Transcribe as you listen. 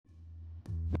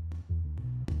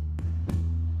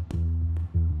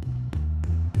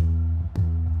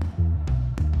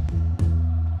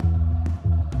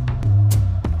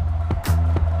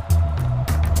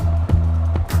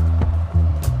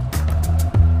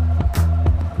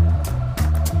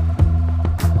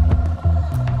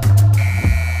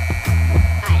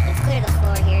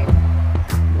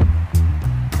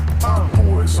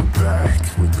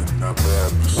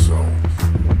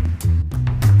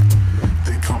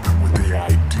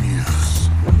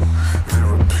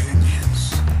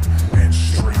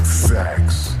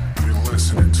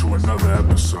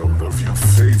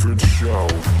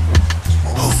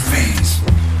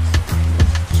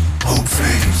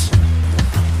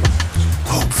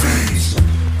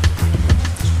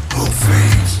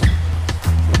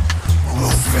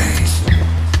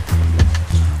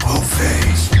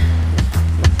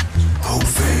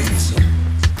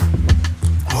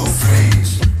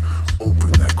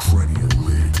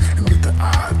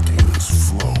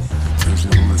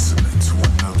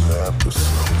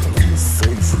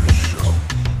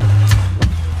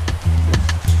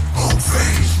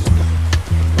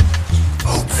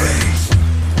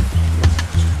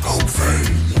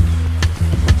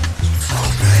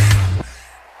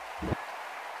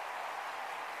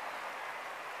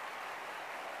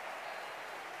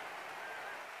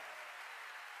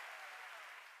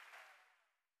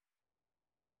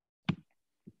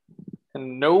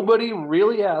and nobody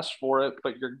really asked for it,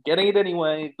 but you're getting it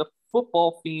anyway. The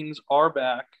football fiends are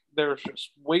back. There's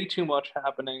just way too much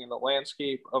happening in the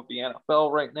landscape of the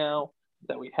NFL right now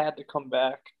that we had to come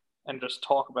back and just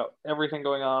talk about everything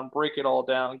going on, break it all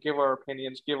down, give our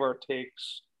opinions, give our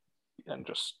takes, and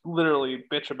just literally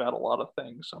bitch about a lot of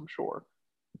things, I'm sure.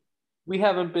 We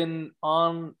haven't been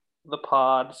on the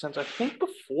pod since I think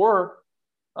before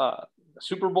the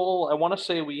Super Bowl. I want to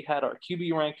say we had our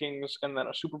QB rankings and then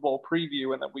a Super Bowl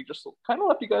preview, and then we just kind of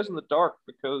left you guys in the dark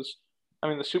because, I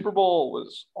mean, the Super Bowl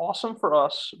was awesome for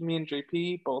us, me and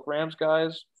JP, both Rams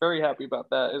guys. Very happy about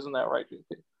that. Isn't that right,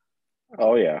 JP?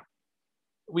 Oh yeah.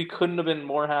 We couldn't have been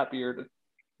more happier.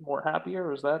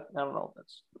 Is that, I don't know if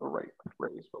that's the right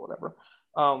phrase, but whatever.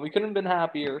 We couldn't have been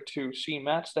happier to see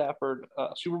Matt Stafford,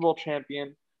 Super Bowl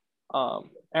champion,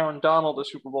 Aaron Donald, a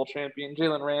Super Bowl champion,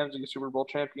 Jalen Ramsey, a Super Bowl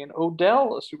champion,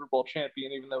 Odell, a Super Bowl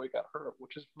champion, even though he got hurt,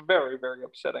 which is very, very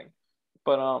upsetting.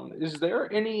 But is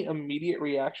there any immediate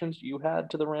reactions you had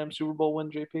to the Rams Super Bowl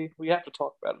win, JP? We have to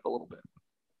talk about it a little bit.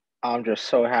 I'm just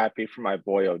so happy for my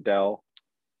boy Odell.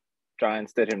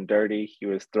 Giants did him dirty. He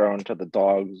was thrown to the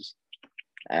dogs,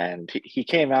 and he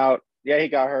came out. Yeah, he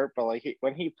got hurt, but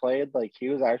when he played, he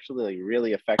was actually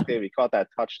really effective. He caught that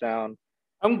touchdown.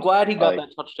 I'm glad he got that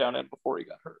touchdown in before he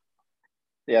got hurt.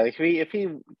 Yeah, if he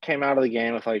came out of the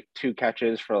game with two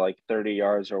catches for 30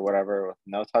 yards or whatever with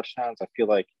no touchdowns, I feel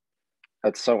like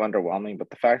that's so underwhelming. But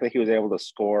the fact that he was able to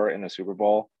score in the Super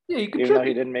Bowl, yeah, even though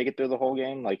he didn't make it through the whole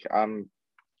game,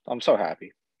 I'm so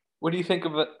happy. What do you think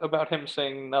about him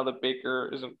saying now that Baker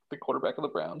isn't the quarterback of the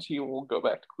Browns, he will go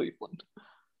back to Cleveland?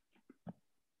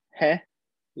 Huh?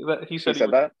 He said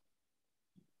that?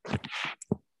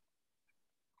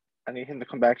 I need him to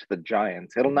come back to the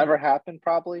Giants. It'll never happen,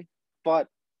 probably, but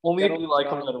only if Eli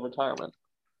comes out of retirement.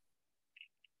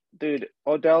 Dude,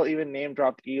 Odell even name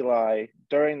dropped Eli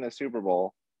during the Super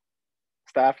Bowl.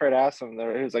 Stafford asked him,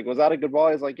 he was like, "Was that a good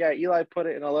ball?" He's like, "Yeah, Eli put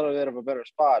it in a little bit of a better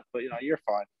spot, but you're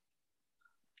fine."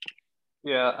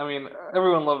 Yeah, I mean,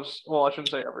 everyone loves. Well, I shouldn't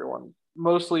say everyone.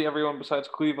 Mostly everyone besides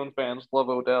Cleveland fans love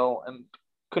Odell, and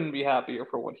couldn't be happier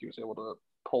for what he was able to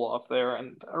pull off there.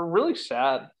 And I'm really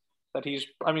sad that he's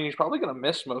probably going to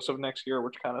miss most of next year,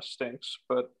 which kind of stinks.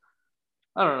 But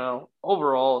I don't know.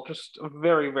 Overall, just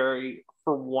very, very,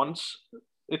 for once,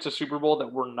 it's a Super Bowl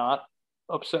that we're not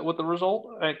upset with the result.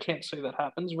 I can't say that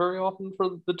happens very often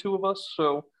for the two of us.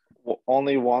 So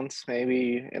only once,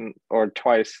 maybe, or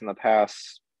twice in the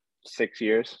past 6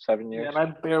 years, 7 years. Yeah, and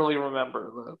I barely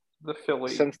remember the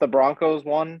Philly. Since the Broncos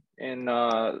won in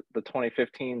the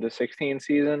 2015 to 16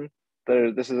 season,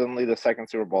 this is only the second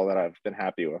Super Bowl that I've been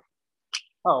happy with.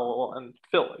 Oh, well, and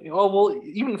Philly. Oh, well,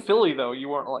 even Philly, though, you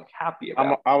weren't, happy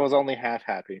about. I was only half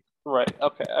happy. Right.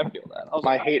 Okay, I feel that.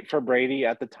 My hate for Brady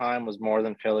at the time was more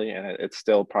than Philly, and it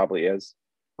still probably is.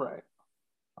 Right.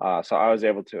 So I was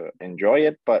able to enjoy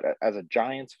it, but as a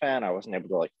Giants fan, I wasn't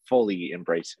able to fully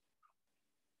embrace it.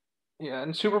 Yeah,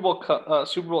 and Super Bowl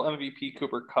MVP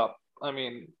Cooper Kupp. I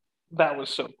mean, that was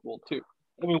so cool too.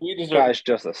 I mean, we deserve. Guy's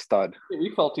just a stud.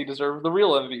 We felt he deserved the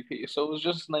real MVP, so it was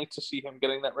just nice to see him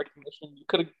getting that recognition. You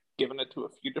could have given it to a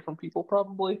few different people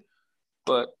probably,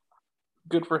 but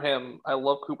good for him. I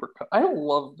love Cooper Kupp. I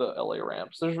love the LA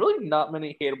Rams. There's really not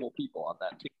many hateable people on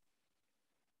that team.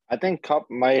 I think Kupp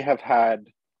might have had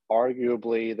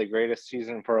arguably the greatest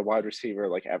season for a wide receiver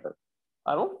ever.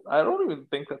 I don't even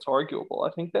think that's arguable.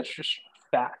 I think that's just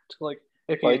fact.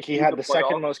 If he had the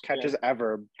second most catches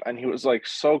ever, and he was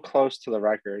so close to the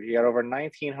record. He had over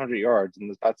 1,900 yards,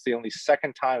 and that's the only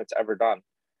second time it's ever done.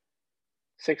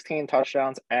 16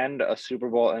 touchdowns and a Super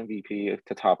Bowl MVP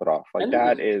to top it off. And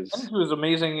he was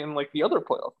amazing in the other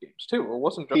playoff games too. It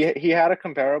wasn't just he had a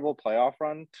comparable playoff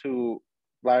run to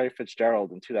Larry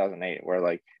Fitzgerald in 2008,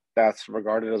 where that's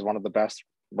regarded as one of the best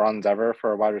runs ever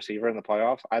for a wide receiver in the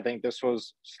playoffs. I think this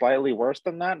was slightly worse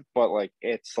than that, but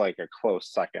it's a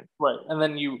close second. Right, and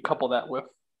then you couple that with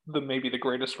maybe the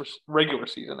greatest regular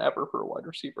season ever for a wide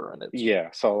receiver, and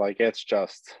it's So it's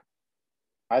just,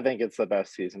 I think it's the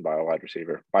best season by a wide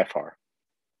receiver by far.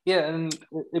 Yeah, and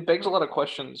it begs a lot of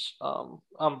questions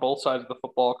on both sides of the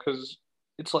football because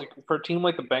it's for a team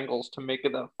like the Bengals to make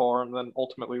it that far and then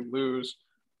ultimately lose,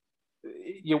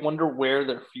 you wonder where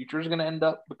their future is going to end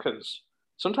up because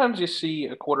sometimes you see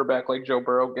a quarterback like Joe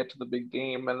Burrow get to the big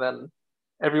game and then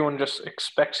everyone just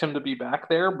expects him to be back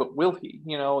there, but will he?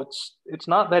 It's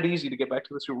not that easy to get back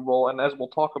to the Super Bowl, and as we'll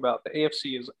talk about, the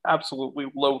AFC is absolutely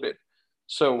loaded.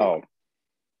 So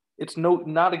it's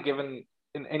not a given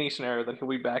in any scenario that he'll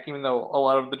be back, even though a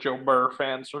lot of the Joe Burrow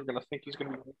fans are going to think he's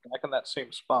going to be back in that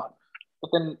same spot. But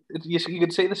then you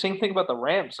could say the same thing about the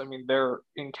Rams. I mean, they're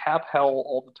in cap hell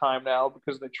all the time now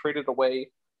because they traded away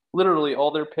literally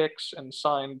all their picks and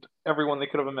signed everyone they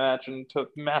could have imagined to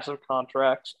massive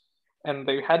contracts, and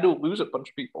they had to lose a bunch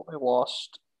of people. They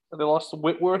lost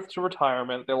Whitworth to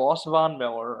retirement. They lost Von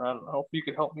Miller. I don't know if you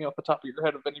could help me off the top of your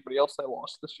head of anybody else they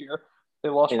lost this year. They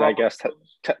lost I Robert guess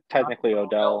Woods. technically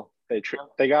Odell. Yeah.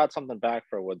 They got something back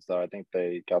for Woods though. I think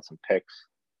they got some picks.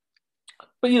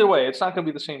 But either way, it's not going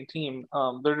to be the same team.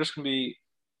 They're just going to be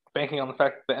banking on the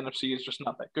fact that the NFC is just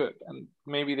not that good. And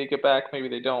maybe they get back, maybe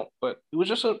they don't. But it was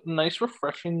just a nice,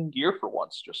 refreshing year for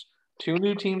once. Just two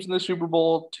new teams in the Super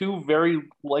Bowl, two very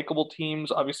likable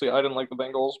teams. Obviously, I didn't like the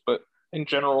Bengals, but in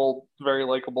general, very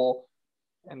likable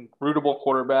and rootable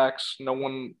quarterbacks. No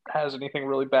one has anything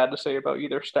really bad to say about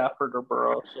either Stafford or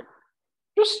Burrow. So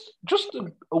just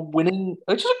a winning,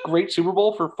 it's just a great Super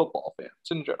Bowl for football fans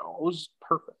in general. It was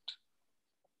perfect.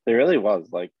 It really was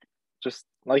just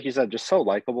like you said, just so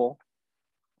likable.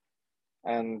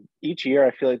 And each year,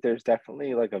 I feel like there's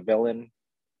definitely like a villain.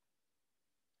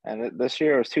 And this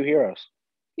year it was two heroes.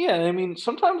 Yeah, I mean,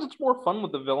 sometimes it's more fun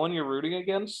with the villain you're rooting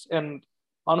against. And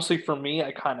honestly, for me,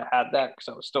 I kind of had that because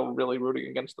I was still really rooting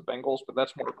against the Bengals, but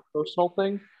that's more of a personal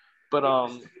thing. But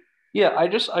yeah,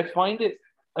 I find it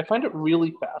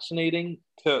really fascinating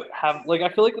to have like I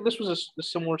feel like this was a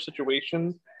similar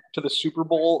situation to the Super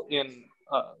Bowl in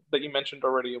that you mentioned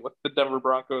already with the Denver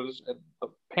Broncos and the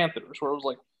Panthers, where it was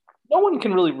like no one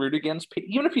can really root against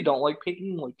even if you don't like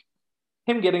Peyton, like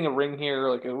him getting a ring here,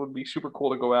 like it would be super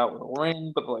cool to go out with a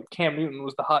ring, but like Cam Newton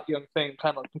was the hot young thing,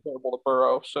 kind of comparable to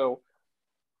Burrow. So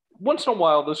once in a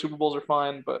while, the Super Bowls are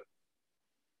fine, but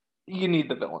you need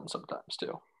the villain sometimes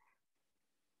too.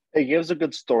 It gives a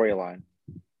good storyline.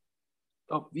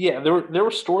 Oh yeah, there were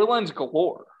storylines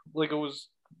galore. Like it was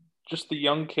just the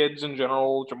young kids in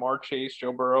general, Jamar Chase,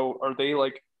 Joe Burrow. Are they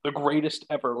like the greatest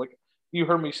ever? Like you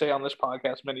heard me say on this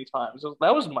podcast many times.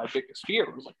 That was my biggest fear.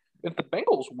 It was like if the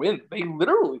Bengals win, they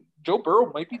literally Joe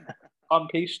Burrow might be on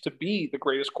pace to be the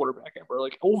greatest quarterback ever,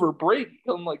 like over Brady.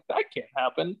 I'm like that can't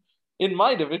happen in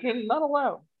my division. Not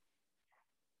allowed.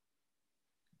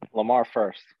 Lamar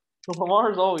first.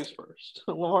 Lamar's always first.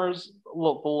 Lamar's the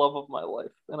love of my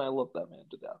life, and I love that man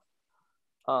to death.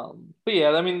 But yeah,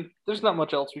 I mean, there's not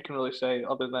much else we can really say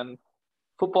other than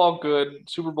football good,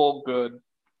 Super Bowl good,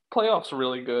 playoffs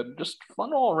really good, just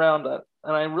fun all around.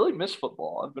 And I really miss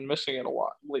football. I've been missing it a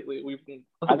lot lately.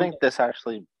 I think this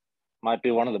actually might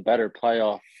be one of the better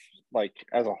playoff, like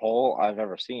as a whole, I've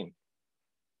ever seen.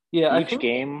 Yeah, Each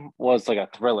game was like a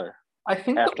thriller I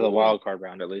think after the wild card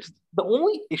round, at least. the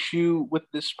only issue with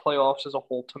this playoffs as a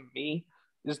whole to me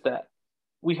is that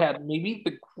we had maybe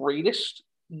the greatest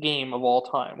game of all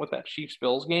time with that Chiefs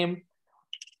Bills game,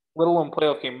 let alone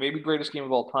playoff game, maybe greatest game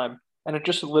of all time, and it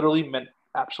just literally meant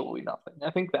absolutely nothing.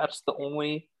 I think that's the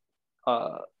only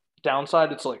uh,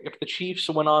 downside. It's like if the Chiefs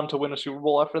went on to win a Super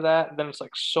Bowl after that, then it's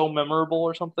like so memorable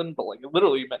or something, but like it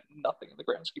literally meant nothing in the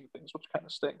grand scheme of things, which kind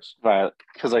of stinks. Right.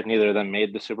 Because like neither of them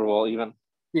made the Super Bowl even.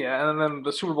 Yeah, and then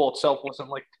the Super Bowl itself wasn't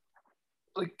like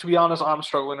to be honest, I'm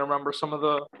struggling to remember some of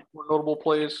the more notable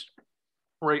plays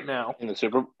right now. In the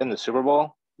Super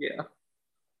Bowl. Yeah.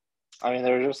 I mean,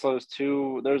 there were just those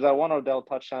two. There's that one Odell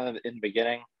touchdown in the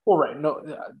beginning, Well, right. No,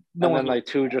 no and one's. then like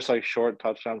two just like short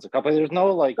touchdowns. A couple. There's no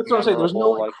like That's what I'm saying. There's no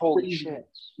memorable like holy crazy. shit.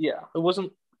 Yeah, it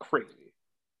wasn't crazy,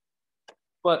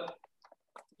 but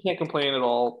can't complain at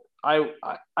all. I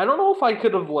don't know if I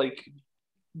could have like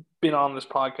been on this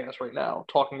podcast right now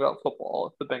talking about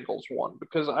football if the Bengals won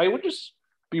because I would just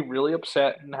be really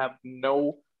upset and have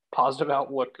no positive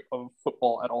outlook of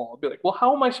football at all. I'd be like, well,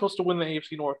 how am I supposed to win the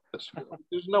AFC North this year?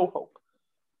 There's no hope.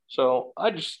 So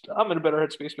I'm in a better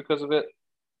headspace because of it.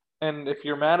 And if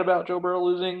you're mad about Joe Burrow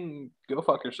losing, go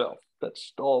fuck yourself.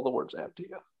 That's all the words I have to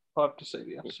you. I have to say to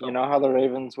you. So, You know how the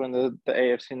Ravens win the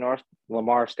AFC North?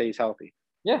 Lamar stays healthy.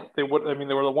 yeah, they would. I mean,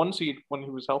 they were the one seed when he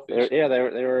was healthy. So. Yeah, they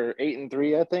were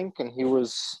 8-3, I think, and he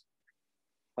was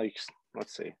like,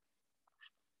 let's see,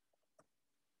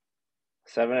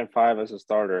 7-5 as a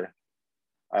starter.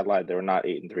 I lied. They were not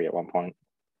 8-3 at one point.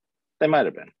 They might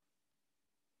have been,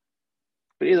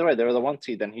 but either way, they were the one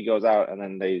seed. Then he goes out, and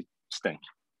then they stink.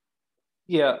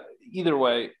 Yeah, either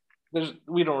way,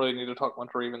 we don't really need to talk about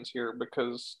Ravens here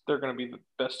because they're going to be the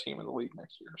best team in the league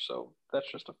next year. So that's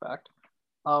just a fact.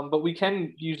 But we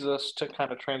can use this to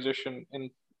kind of transition in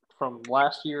from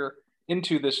last year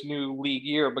into this new league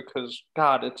year because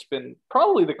God, it's been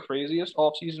probably the craziest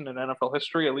offseason in NFL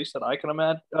history, at least that I can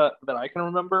imagine, that I can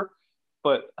remember.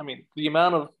 But I mean, the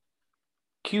amount of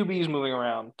QBs moving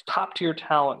around, top tier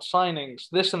talent, signings,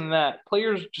 this and that,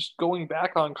 players just going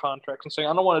back on contracts and saying,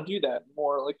 I don't want to do that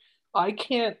anymore. Like I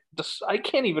can't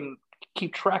even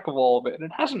keep track of all of it, and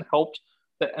it hasn't helped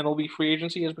that MLB free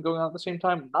agency has been going on at the same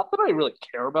time. Not that I really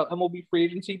care about MLB free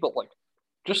agency, but like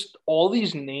just all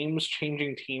these names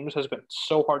changing teams has been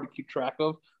so hard to keep track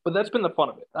of. But that's been the fun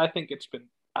of it. I think it's been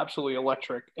absolutely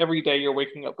electric. Every day you're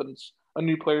waking up and a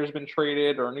new player's been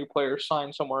traded or a new player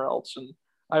signed somewhere else, and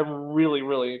I'm really,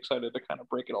 really excited to kind of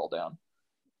break it all down.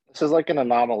 This is like an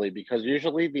anomaly because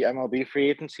usually the MLB free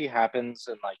agency happens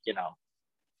in like,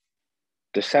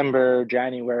 December,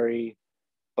 January,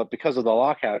 but because of the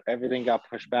lockout, everything got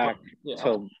pushed back Yeah.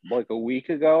 till like a week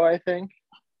ago, I think.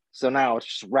 So now it's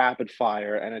just rapid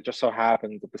fire, and it just so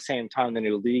happens at the same time the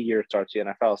new league year starts the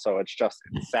NFL. So it's just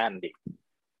insanity.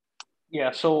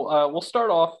 Yeah, so we'll start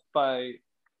off by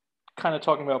kind of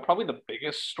talking about probably the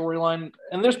biggest storyline,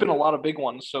 and there's been a lot of big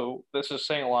ones, so this is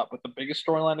saying a lot, but the biggest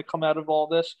storyline to come out of all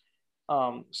this,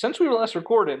 since we were last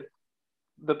recorded,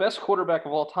 the best quarterback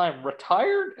of all time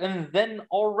retired and then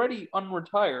already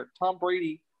unretired. Tom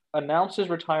Brady announced his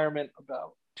retirement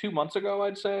about 2 months ago,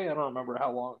 I'd say. I don't remember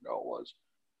how long ago it was,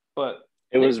 but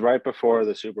It it was right before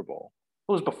the Super Bowl.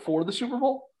 was before the Super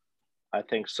Bowl. I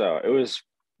think so. It was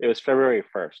February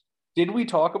 1st. Did we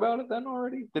talk about it then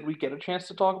already? Did we get a chance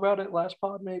to talk about it last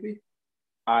pod, maybe?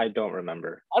 I don't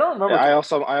remember. I don't remember. I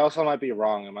also might be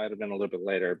wrong. It might have been a little bit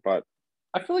later, but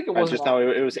I feel like it I wasn't just know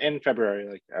it was in February,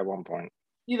 like at one point.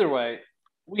 either way,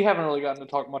 we haven't really gotten to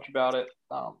talk much about it.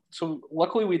 So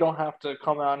luckily, we don't have to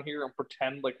come on here and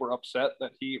pretend like we're upset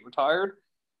that he retired.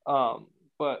 Um,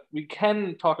 but we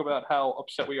can talk about how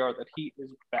upset we are that he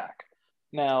is back.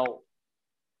 Now,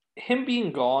 him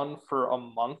being gone for a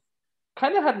month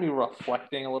kind of had me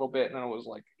reflecting a little bit, and I was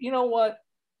like, you know what?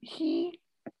 He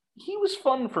he was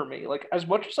fun for me. Like as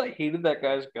much as I hated that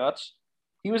guy's guts,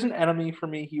 he was an enemy for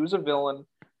me. He was a villain,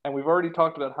 and we've already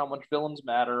talked about how much villains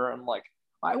matter. And like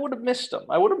I would have missed him.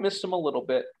 I would have missed him a little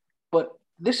bit. But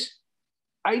this,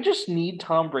 I just need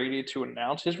Tom Brady to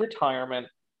announce his retirement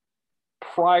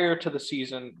prior to the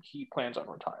season he plans on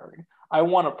retiring. I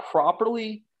want to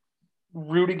properly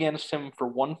root against him for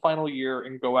one final year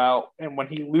and go out. And when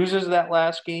he loses that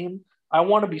last game, I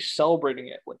want to be celebrating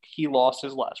it like he lost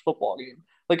his last football game.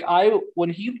 Like I when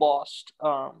he lost,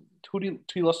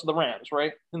 he lost to the Rams,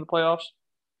 right, in the playoffs.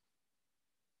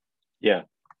 Yeah.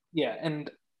 Yeah, and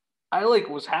I like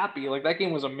was happy. Like that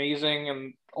game was amazing,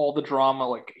 and all the drama.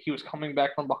 Like he was coming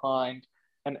back from behind,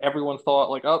 and everyone thought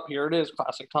like, oh, here it is,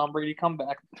 classic Tom Brady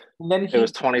comeback. And then It he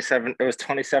was 27. It was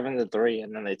 27-3,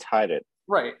 and then they tied it.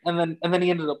 right, and then he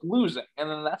ended up losing, and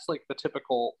then that's like the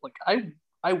typical like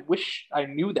I wish I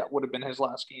knew that would have been his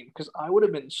last game because I would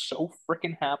have been so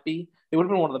freaking happy. It would have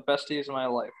been one of the best days of my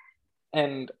life,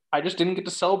 and I just didn't get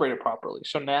to celebrate it properly.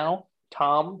 So now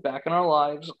Tom back in our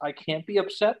lives, I can't be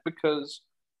upset because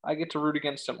I get to root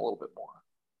against him a little bit more.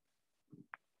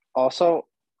 Also,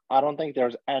 I don't think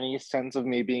there's any sense of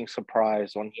me being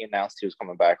surprised when he announced he was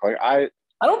coming back. I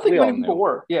don't think We all many people knew.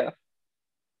 were. Yeah.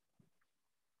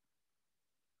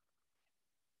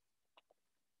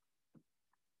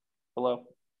 Hello.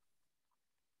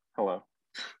 Hello.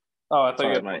 Oh, I thought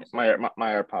you Sorry, had more my to say. my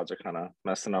my AirPods are kind of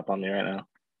messing up on me right now.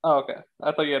 Oh, okay.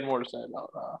 I thought you had more to say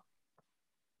about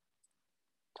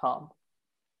Tom.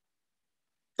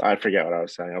 I forget what I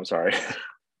was saying. I'm sorry.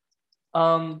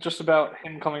 Just about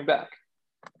him coming back.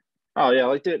 Oh yeah,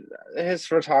 like dude, his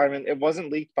retirement. It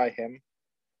wasn't leaked by him,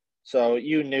 so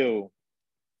you knew.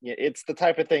 Yeah, it's the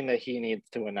type of thing that he needs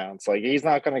to announce. Like he's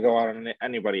not going to go out on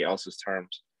anybody else's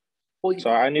terms. Well, So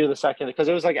I knew the second because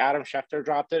it was like Adam Schefter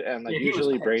dropped it, and like yeah, he was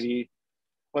usually pissed. Brady,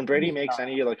 when He Brady was makes not.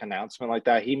 any like announcement like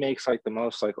that, he makes like the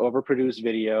most like overproduced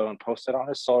video and posts it on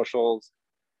his socials,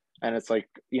 and it's like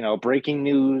breaking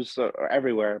news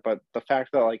everywhere. But the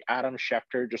fact that like Adam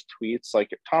Schefter just tweets like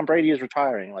Tom Brady is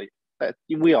retiring, like that,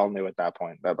 we all knew at that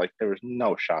point that like there was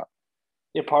no shot.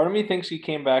 Yeah, part of me thinks he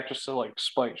came back just to like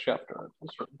spite Schefter at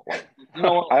a certain point. You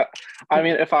know what? I I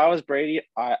mean, if I was Brady,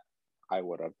 I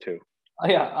would have too.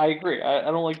 Yeah, I agree. I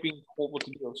don't like being told what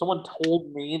to do. If someone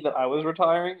told me that I was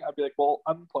retiring, I'd be like, well,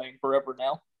 I'm playing forever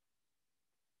now.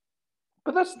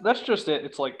 But that's just it.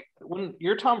 It's like when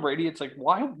you're Tom Brady, it's like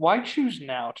why choose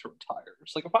now to retire?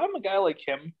 It's like if I'm a guy like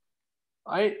him,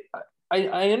 I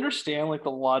I understand like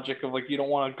the logic of like you don't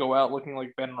want to go out looking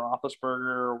like Ben Roethlisberger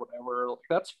or whatever. Like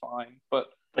that's fine, but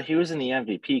But he was in the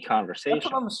MVP that's what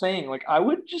conversation. I'm saying. Like I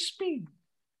would just be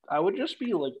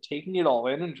like taking it all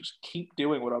in and just keep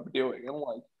doing what I'm doing. And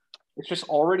like it's just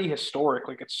already historic.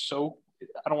 Like it's so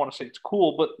I don't want to say it's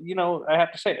cool, but I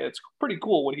have to say it. It's pretty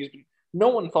cool what he's been. No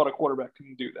one thought a quarterback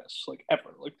can do this like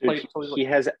ever. Like Dude, play until he's like he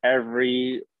has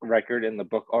every record in the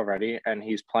book already, and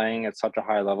he's playing at such a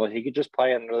high level. He could just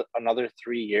play another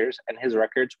 3 years, and his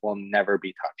records will never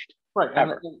be touched. Right.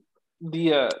 And ever.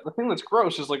 the thing that's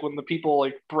gross is like when the people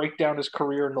like break down his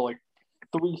career into like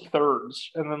three thirds,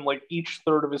 and then like each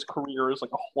third of his career is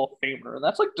like a Hall of Famer, and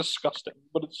that's like disgusting,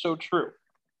 but it's so true.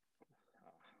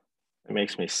 It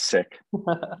makes me sick.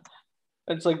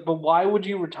 It's like, but why would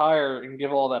you retire and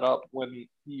give all that up when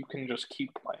you can just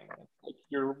keep playing? Like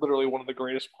you're literally one of the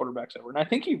greatest quarterbacks ever. And I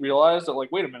think he realized that,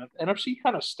 like, wait a minute, the NFC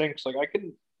kind of stinks. Like I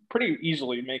can pretty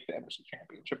easily make the NFC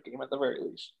Championship game at the very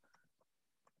least.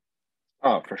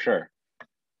 Oh, for sure.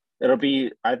 It'll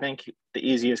be, I think, the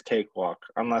easiest cakewalk,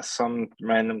 unless some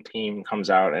random team comes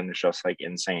out and it's just like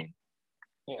insane.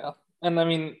 Yeah. And I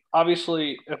mean,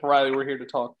 obviously, if Riley were here to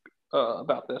talk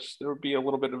about this, there would be a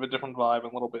little bit of a different vibe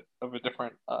and a little bit of a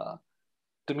different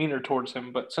demeanor towards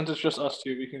him. But since it's just us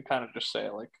two, we can kind of just say,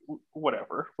 like,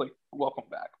 whatever, like, welcome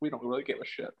back. We don't really give a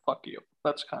shit. Fuck you.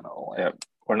 That's kind of all I Yeah, am.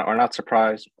 we're not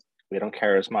surprised. We don't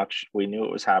care as much. We knew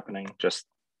it was happening. Just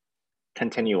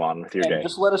continue on with your And day.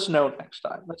 just let us know next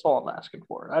time. That's all I'm asking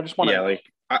for. I just want to Yeah, know.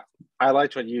 like I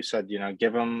liked what you said.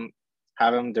 Give him,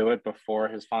 have him do it before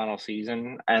his final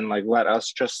season, and like let us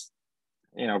just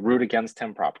root against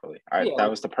him properly. Yeah, That like,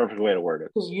 was the perfect way to word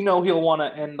it. because he'll want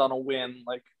to end on a win,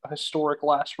 like a historic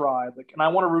last ride. Like, and I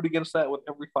want to root against that with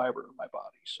every fiber of my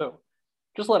body. So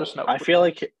just let us know, I please. feel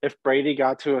like if Brady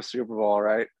got to a Super Bowl,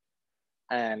 right,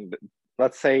 and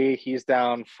let's say he's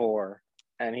down four,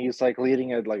 and he's like leading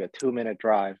it like a 2 minute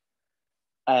drive,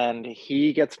 and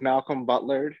he gets Malcolm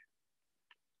Butlered,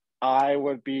 I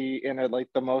would be in a like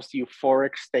the most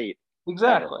euphoric state ever.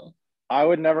 Exactly. I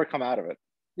would never come out of it.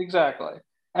 Exactly.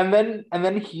 And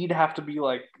then he'd have to be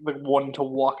like the one to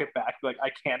walk it back, like I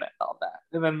can't end on that.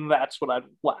 And then that's what I'd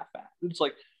laugh at. It's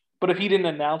like, but if he didn't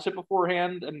announce it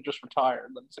beforehand and just retired,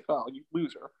 then it's like, oh, you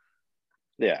loser.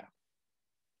 Yeah.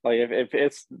 Like if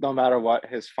it's no matter what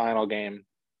his final game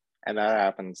and that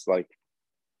happens, like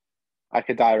I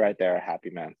could die right there a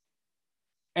happy man.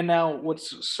 And now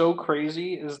what's so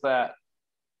crazy is that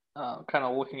kind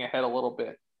of looking ahead a little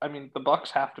bit. I mean, the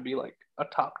Bucks have to be like a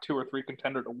top two or three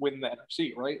contender to win the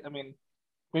NFC, right? I mean,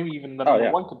 maybe even the Oh number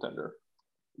yeah. one contender.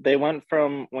 They went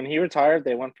from when he retired,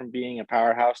 they went from being a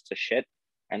powerhouse to shit.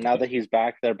 And now that he's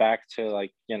back, they're back to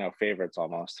like, favorites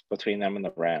almost between them and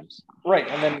the Rams. Right,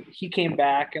 and then he came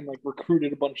back and like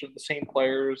recruited a bunch of the same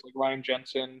players, like Ryan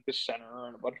Jensen, his center,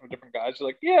 and a bunch of different guys. They're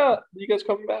like, yeah, you guys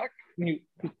coming back?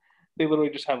 They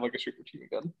literally just have like a super team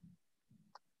again.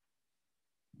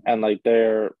 And like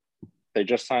they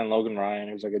just signed Logan Ryan,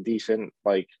 who's like a decent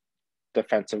like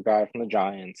defensive guy from the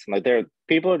Giants. And like they're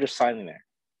people are just signing there.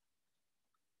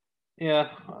 Yeah,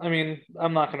 I mean,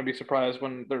 I'm not going to be surprised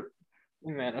when they're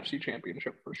in the NFC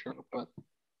Championship for sure. But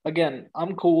again,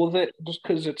 I'm cool with it just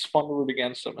because it's fun to root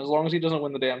against him. As long as he doesn't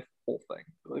win the damn whole thing,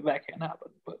 like, that can't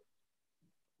happen. But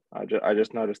I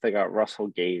just noticed they got Russell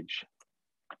Gage.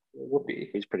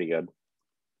 whoopee, He's pretty good.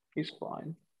 he's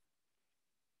fine.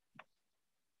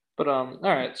 But all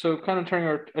right. So kind of turning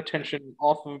our attention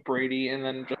off of Brady and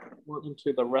then just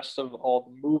into the rest of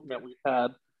all the movement we've had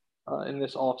in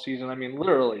this offseason. I mean,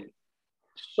 literally,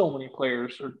 so many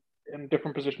players are in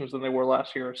different positions than they were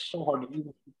last year. It's so hard to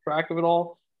even keep track of it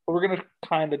all. But we're gonna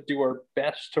kind of do our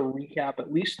best to recap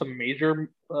at least the major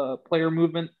player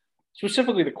movement,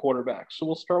 specifically the quarterbacks. So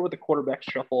we'll start with the quarterback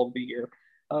shuffle of the year.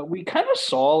 We kind of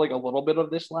saw like a little bit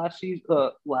of this last season,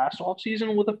 last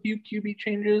offseason with a few QB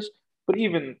changes, but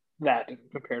even that didn't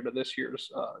compare to this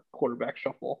year's quarterback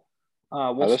shuffle.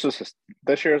 We'll No, start,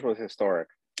 this year's was historic.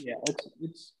 yeah,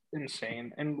 it's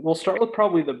insane, and we'll start with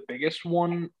probably the biggest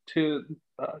one to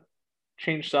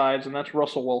change sides, and that's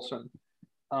Russell Wilson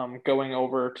going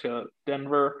over to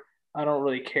Denver. I don't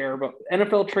really care, but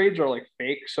NFL trades are like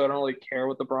fake, so I don't really care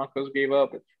what the Broncos gave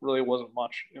up. It really wasn't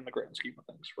much in the grand scheme of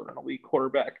things for an elite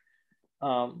quarterback.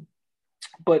 Um,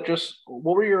 but just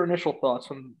what were your initial thoughts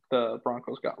when the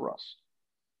Broncos got Russ?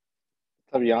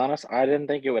 To be honest, I didn't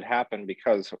think it would happen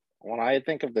because when I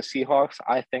think of the Seahawks,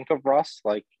 I think of Russ.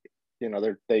 Like,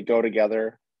 they go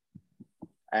together,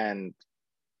 and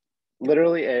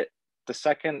literally, the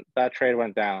second that trade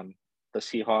went down, the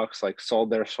Seahawks like sold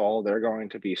their soul. They're going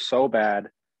to be so bad,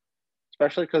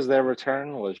 especially because their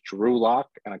return was Drew Lock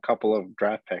and a couple of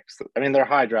draft picks. I mean, they're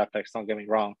high draft picks. Don't get me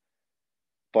wrong,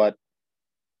 but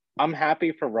I'm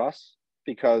happy for Russ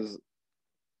because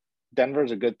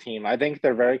Denver's a good team. I think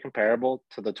they're very comparable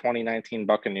to the 2019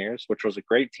 Buccaneers, which was a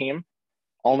great team,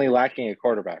 only lacking a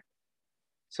quarterback.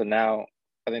 So now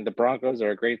I think the Broncos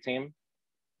are a great team.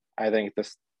 I think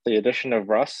the addition of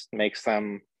Russ makes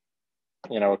them,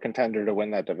 a contender to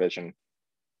win that division.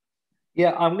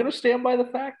 Yeah, I'm gonna stand by the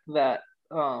fact that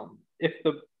if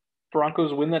the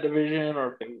Broncos win that division,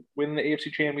 or if they win the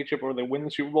AFC Championship, or they win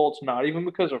the Super Bowl, it's not even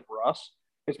because of Russ.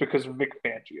 is because Vic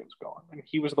Fangio's gone, and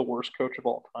he was the worst coach of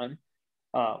all time.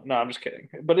 No, I'm just kidding,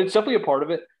 but it's definitely a part of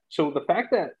it. So the fact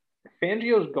that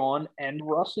Fangio's gone and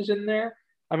Russ is in there,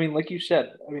 I mean, like you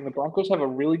said, I mean the Broncos have a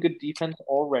really good defense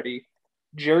already.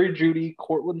 Jerry Jeudy,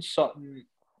 Cortland Sutton,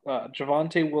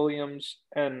 Javonte Williams,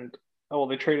 and oh, well,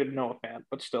 they traded Noah Fant,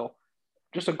 but still,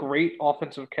 just a great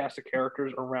offensive cast of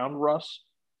characters around Russ.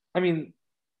 I mean,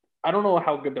 I don't know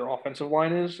how good their offensive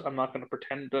line is. I'm not going to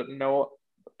pretend to know,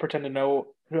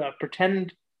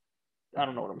 pretend. I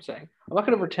don't know what I'm saying. I'm not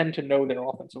going to pretend to know their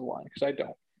offensive line because I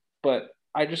don't. But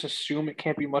I just assume it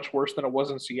can't be much worse than it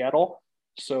was in Seattle.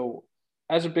 So,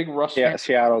 as a big Russ Yeah, fan,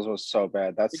 Seattle's was so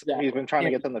bad. He's exactly. been trying to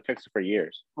Yeah, get them to fix it for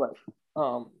years. right.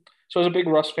 So as a big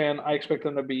Russ fan, I expect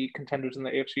them to be contenders in the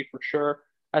AFC for sure.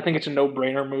 I think it's a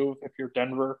no-brainer move if you're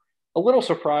Denver. A little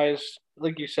surprised,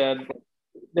 like you said,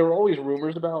 there were always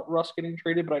rumors about Russ getting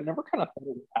traded, but I never kind of thought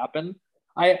it would happen.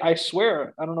 I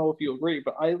swear, I don't know if you agree,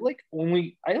 but I like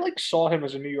saw him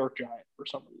as a New York Giant for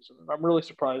some reason. I'm really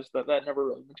surprised that that never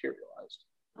really materialized.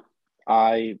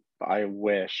 I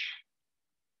wish.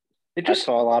 It I just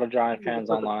saw a lot of Giant fans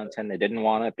online saying they didn't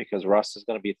want it because Russ is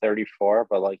going to be 34,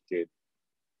 but like, dude,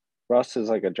 Russ is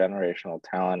like a generational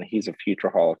talent. He's a future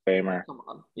Hall of Famer. come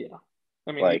on, yeah.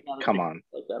 I mean, Like, come on.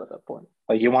 like that at that point.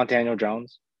 Like, you want Daniel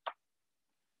Jones?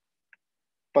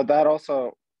 But that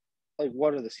also, like,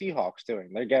 what are the Seahawks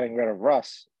doing? They're getting rid of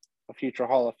Russ, a future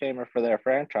Hall of Famer for their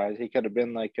franchise. He could have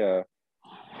been like a,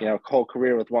 whole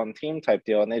career with one team type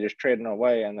deal, and they just traded him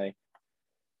away, and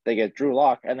they get Drew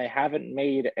Lock, and they haven't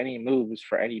made any moves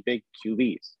for any big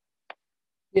QBs.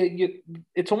 Yeah,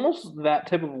 it's almost that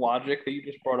type of logic that you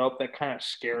just brought up that kind of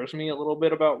scares me a little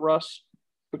bit about Russ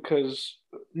because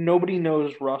nobody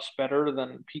knows Russ better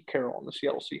than Pete Carroll and the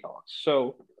Seattle Seahawks.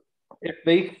 So if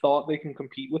they thought they can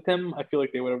compete with him, I feel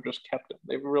like they would have just kept him.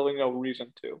 They have really no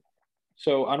reason to.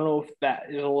 So I don't know if that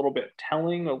is a little bit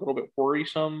telling, a little bit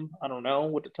worrisome. I don't know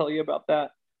what to tell you about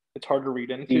that. It's hard to read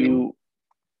Do into. you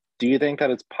do you think that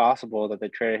it's possible that they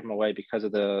traded him away because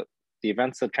of the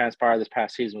events that transpired this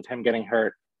past season with him getting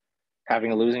hurt,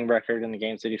 having a losing record in the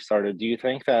games that he started? Do you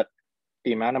think that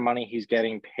the amount of money he's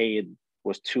getting paid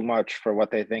was too much for what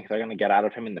they think they're going to get out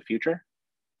of him in the future?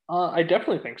 I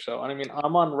definitely think so. And I mean,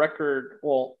 I'm on record.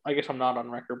 Well, I guess I'm not on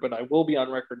record, but I will be on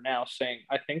record now saying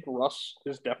I think Russ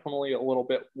is definitely a little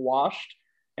bit washed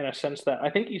in a sense that I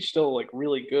think he's still like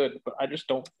really good, but I just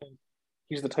don't think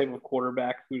he's the type of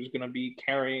quarterback who's going to be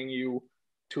carrying you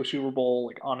to a Super Bowl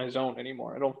like on his own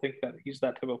anymore. I don't think that he's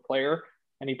that type of player,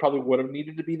 and he probably would have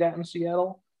needed to be that in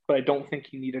Seattle, but I don't think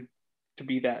he needed to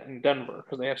be that in Denver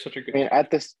because they have such a I good mean,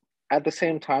 team. at the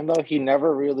same time though, he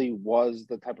never really was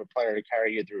the type of player to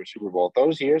carry you through a Super Bowl.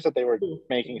 Those years that they were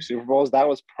making Super Bowls, that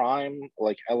was prime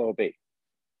like LOB.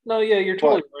 No, yeah, you're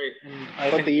totally But right, and I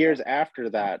but think the years after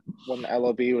that, when the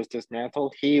LOB was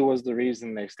dismantled, he was the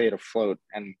reason they stayed afloat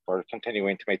and were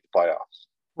continuing to make the playoffs.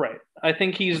 right. I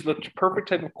think he's the perfect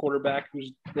type of quarterback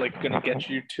who's like going to get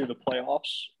you to the playoffs,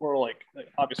 or like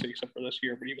obviously except for this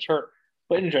year, but he was hurt.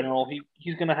 But in general,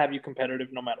 he's going to have you competitive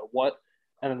no matter what,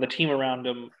 and then the team around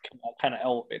him can kind of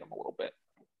elevate him a little bit.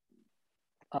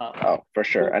 Oh, for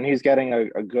sure. And he's getting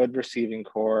a good receiving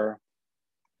core,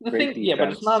 The great thing, yeah, but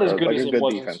it's defense, not as or good like as a it good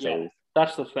was in defense at Seattle. least.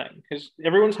 That's the thing, because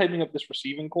everyone's hyping up this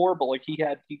receiving core, but like he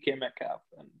had DK Metcalf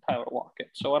and Tyler Lockett,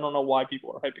 so I don't know why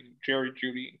people are hyping Jerry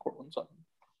Jeudy and Cortland Sutton.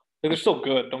 Like, they're still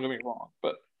good, don't get me wrong,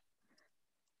 but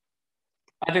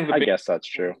I think the I big, guess that's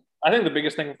true. I think the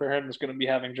biggest thing for him is going to be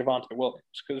having Javonte Williams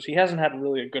because he hasn't had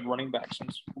really a good running back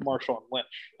since Marshall and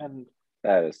Lynch,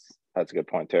 That's a good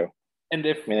point too. and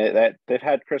if I mean, that they've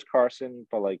had Chris Carson,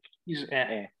 but like, he's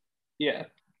eh. yeah.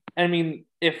 I mean,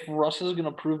 if Russ is going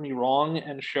to prove me wrong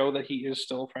and show that he is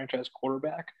still a franchise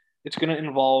quarterback, it's going to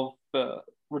involve the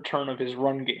return of his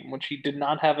run game, which he did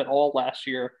not have at all last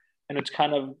year, and it's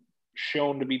kind of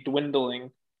shown to be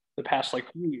dwindling the past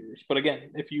like few years. But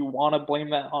again, if you want to blame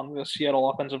that on the Seattle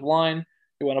offensive line,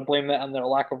 you want to blame that on their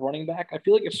lack of running back, I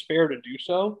feel like it's fair to do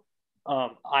so.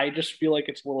 I just feel like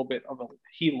it's a little bit of a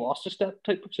he lost a step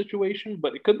type of situation,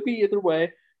 but it could be either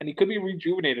way, and he could be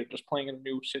rejuvenated just playing in a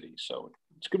new city. So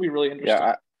it's gonna be really interesting.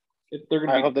 Yeah, If they're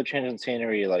gonna I be, hope the change in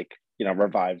scenery like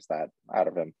revives that out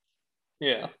of him.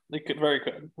 yeah, they could very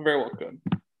well could.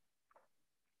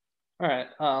 All right,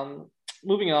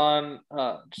 moving on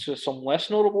to some less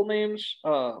notable names.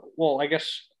 Well, I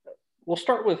guess we'll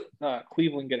start with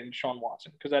Cleveland getting Deshaun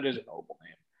Watson because that is a notable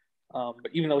name.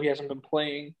 But even though he hasn't been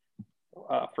playing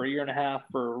for a year and a half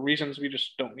for reasons we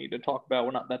just don't need to talk about,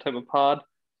 we're not that type of pod.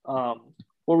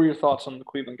 What were your thoughts on the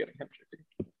Cleveland getting him,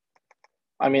 JP?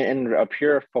 I mean, in a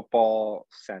pure football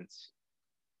sense,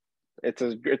 it's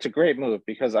a great move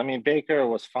because I mean Baker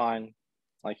was fine.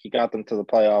 Like, he got them to the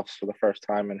playoffs for the first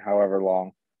time in however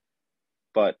long.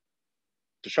 But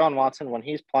Deshaun Watson, when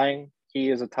he's playing, he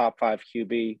is a top 5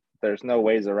 QB. There's no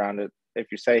ways around it.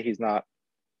 If you say he's not,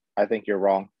 I think you're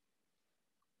wrong.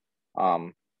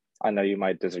 I know you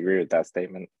might disagree with that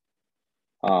statement.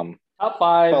 Top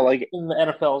 5 but like, in the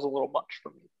NFL is a little much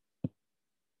for me.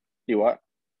 you what?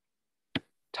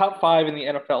 Top 5 in the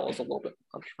NFL is a little bit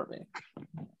much for me.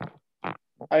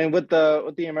 I mean, with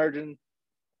the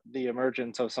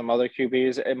emergence of some other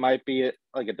QBs, it might be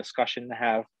like a discussion to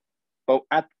have. But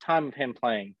at the time of him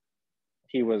playing,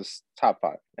 he was top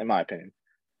 5, in my opinion.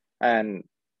 And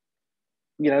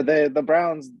the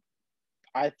Browns,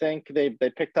 I think they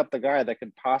picked up the guy that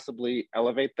could possibly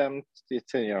elevate them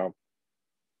to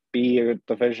be a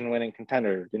division-winning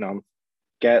contender.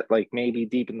 Get like maybe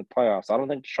deep in the playoffs. I don't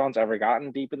think Deshaun's ever gotten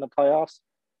deep in the playoffs,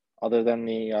 other than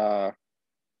the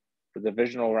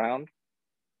divisional round.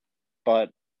 But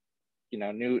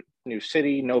new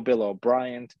city, no Bill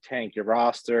O'Brien to tank your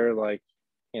roster. Like,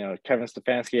 Kevin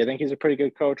Stefanski, I think he's a pretty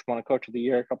good coach. Won a Coach of the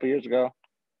Year a couple years ago.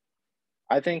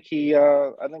 I think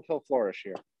he'll flourish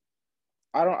here.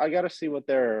 I got to see what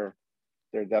their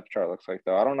depth chart looks like,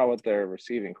 though. I don't know what their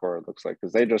receiving core looks like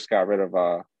because they just got rid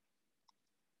of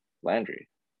Landry.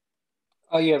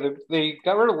 Oh yeah, they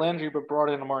got rid of Landry but brought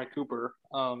in Amari Cooper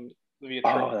via trade.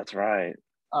 Oh, that's right.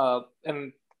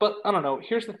 But I don't know.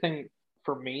 Here's the thing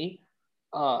for me.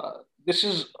 This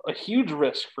is a huge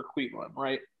risk for Cleveland,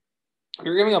 right?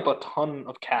 You're giving up a ton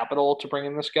of capital to bring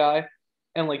in this guy,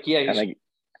 and like, yeah,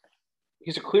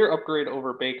 he's a clear upgrade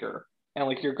over Baker, and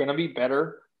like, you're gonna be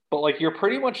better, but like, you're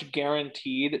pretty much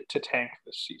guaranteed to tank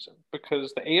this season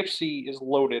because the AFC is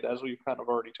loaded, as we've kind of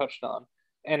already touched on,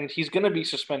 and he's gonna be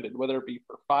suspended, whether it be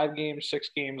for 5 games, 6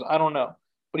 games, I don't know,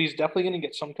 but he's definitely gonna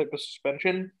get some type of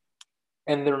suspension,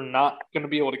 and they're not gonna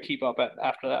be able to keep up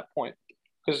after that point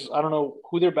because I don't know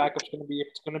who their backup's gonna be. If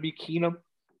it's gonna be Keenum,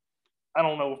 I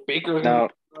don't know if Baker's going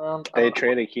to be around. They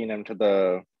traded Keenum to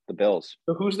the Bills.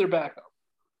 So who's their backup?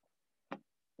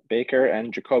 Baker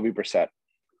and Jacoby Brissett.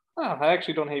 Oh, I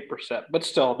actually don't hate Brissett, but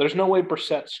still, there's no way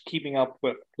Brissett's keeping up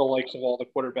with the likes of all the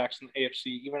quarterbacks in the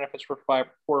AFC, even if it's for 4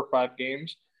 or 5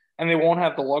 games. And they won't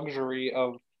have the luxury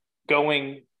of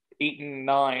going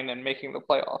 8-9 and making the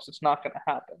playoffs. It's not going to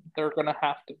happen. They're going to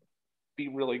have to be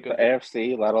really good. The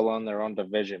AFC, let alone their own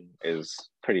division, is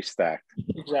pretty stacked.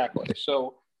 Exactly.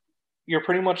 So you're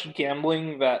pretty much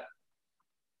gambling that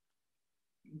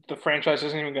the franchise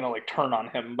isn't even going to like turn on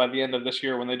him by the end of this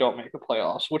year when they don't make the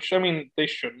playoffs, which I mean, they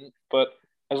shouldn't, but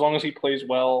as long as he plays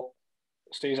well,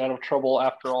 stays out of trouble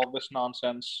after all this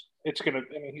nonsense, it's going to,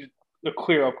 I mean, he's a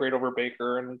clear upgrade over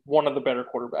Baker and one of the better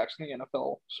quarterbacks in the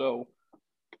NFL. So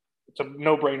it's a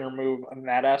no-brainer move in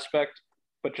that aspect,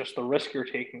 but just the risk you're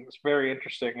taking is very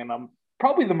interesting. And I'm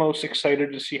probably the most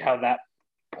excited to see how that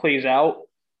plays out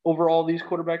over all these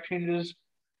quarterback changes.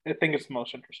 I think it's the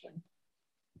most interesting.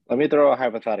 Let me throw a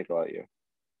hypothetical at you.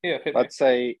 Yeah. Let's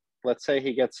say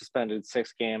he gets suspended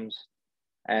 6 games,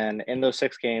 and in those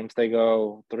 6 games they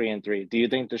go 3-3. Do you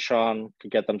think Deshaun could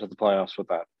get them to the playoffs with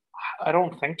that? I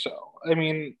don't think so. I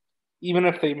mean, even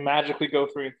if they magically go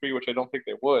 3-3, which I don't think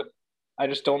they would, I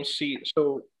just don't see.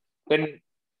 So then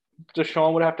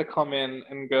Deshaun would have to come in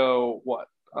and go what?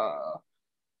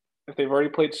 If they've already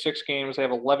played 6 games, they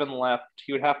have 11 left.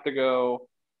 He would have to go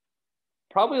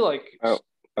probably like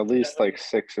at least like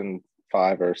 6-5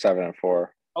 or 7-4.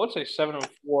 I would say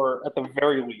 7-4 at the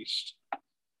very least.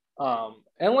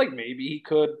 And like maybe he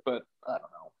could, but I don't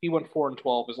know. He went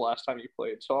 4-12 his last time he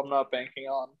played, so I'm not banking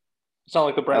on. It's not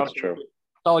like the Browns. That's true.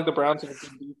 It's not like the Browns have a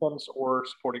good defense or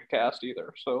supporting cast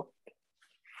either. So,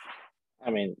 I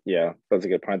mean, yeah, that's a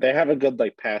good point. They have a good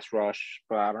like pass rush,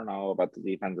 but I don't know about the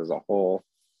defense as a whole.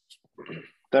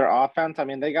 Their offense, I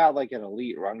mean, they got like an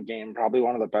elite run game, probably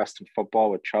one of the best in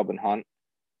football with Chubb and Hunt.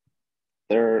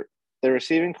 Their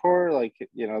receiving core, like,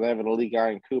 they have an elite guy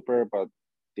in Cooper, but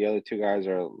the other 2 guys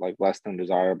are like less than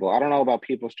desirable. I don't know about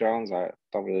Peoples-Jones. I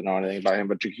don't really know anything about him,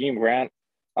 but Jakeem Grant,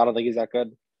 I don't think he's that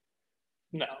good.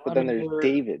 No. But then there's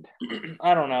David.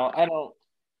 I don't know.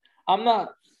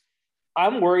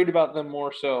 I'm worried about them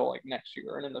more so like next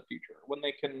year and in the future when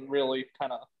they can really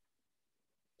kind of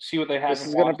see what they have. This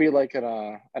is going to be like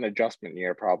an adjustment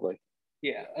year, probably.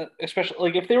 Yeah, especially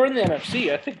like if they were in the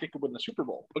NFC, I think they could win the Super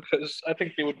Bowl because I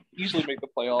think they would easily make the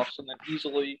playoffs and then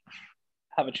easily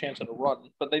have a chance at a run.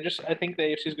 But I think the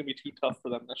AFC is going to be too tough for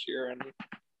them this year, and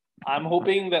I'm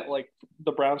hoping that like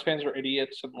the Browns fans are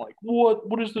idiots and like,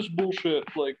 what is this bullshit?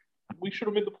 Like, we should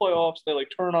have made the playoffs. They like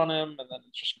turn on him, and then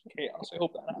it's just chaos. I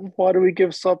hope that happens. Why do we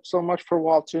give up so much for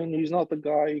Watson? He's not the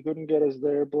guy. He couldn't get us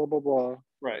there. Blah blah blah.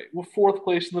 Right. We're 4th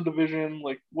place in the division.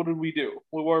 Like, what did we do?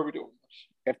 Why are we doing this?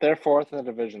 If they're fourth in the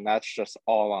division, that's just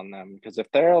all on them. Because if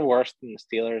they're worse than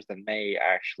the Steelers, then they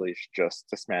actually should just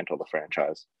dismantle the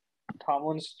franchise.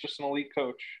 Tomlin's just an elite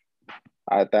coach.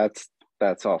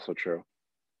 That's also true.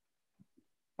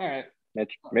 All right.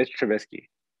 Mitch Trubisky.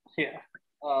 Yeah.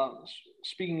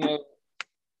 Speaking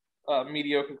of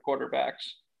mediocre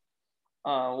quarterbacks,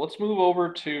 let's move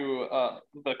over to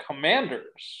the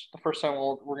Commanders. The first time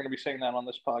we're going to be saying that on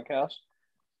this podcast.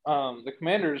 The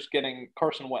Commanders getting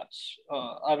Carson Wentz.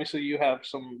 Obviously, you have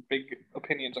some big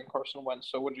opinions on Carson Wentz.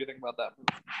 So, what do you think about that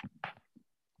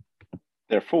move?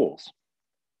 They're fools.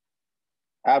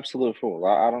 Absolute fools.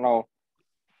 I don't know.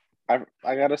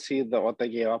 I got to see what they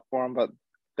gave up for him, but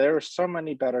there are so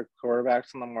many better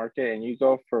quarterbacks on the market, and you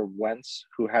go for Wentz,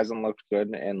 who hasn't looked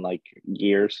good in like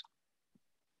years.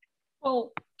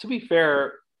 Well, to be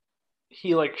fair,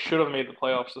 he should have made the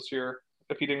playoffs this year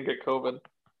if he didn't get COVID.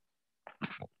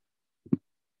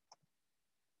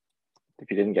 If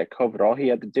he didn't get COVID, all he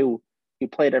had to do, he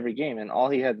played every game, and all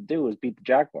he had to do was beat the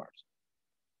Jaguars.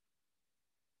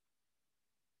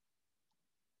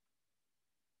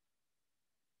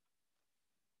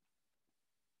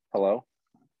 Hello?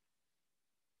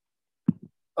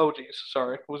 Oh, geez.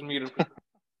 Sorry. I was muted.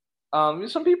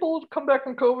 Some people come back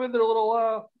from COVID. They're a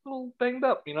little banged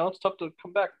up. It's tough to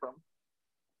come back from.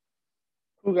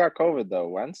 Who got COVID, though?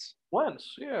 Wentz?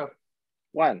 Wentz, yeah.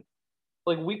 When?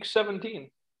 Week 17.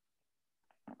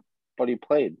 But he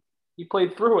played. He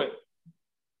played through it.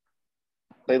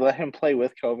 They let him play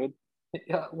with COVID?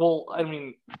 Yeah, well, I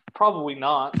mean, probably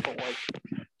not, but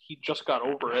he just got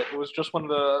over it. It was just when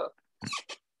the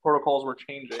protocols were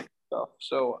changing stuff.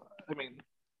 So, I mean,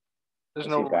 there's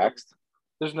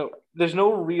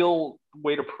no real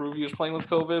way to prove he was playing with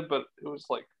COVID, but it was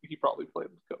he probably played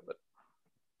with COVID.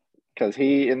 Because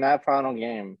in that final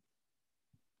game,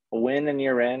 a win and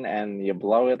you're in, and you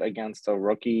blow it against a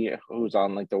rookie who's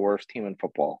on the worst team in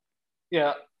football.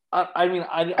 Yeah, I mean,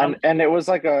 it was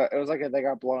like they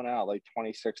got blown out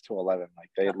 26-11.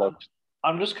 They looked.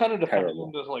 I'm just kind of defending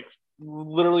him as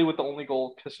literally with the only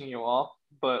goal pissing you off,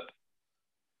 but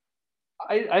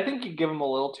I think you give him a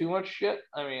little too much shit.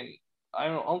 I mean, I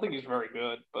don't think he's very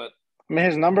good, but I mean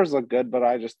his numbers look good, but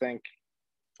I just think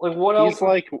what else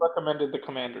recommended the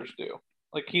Commanders do?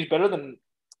 He's better than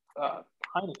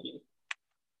Heineke.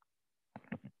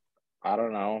 I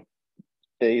don't know.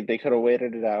 They could have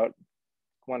waited it out.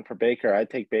 Went for Baker. I'd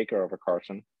take Baker over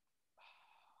Carson.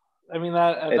 I mean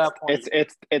that point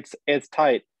it's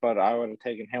tight, but I would have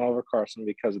taken him over Carson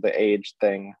because of the age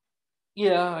thing.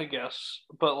 Yeah, I guess,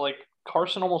 but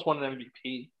Carson almost won an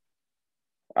MVP.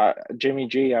 Jimmy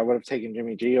G. I would have taken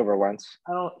Jimmy G over Wentz.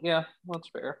 Yeah, that's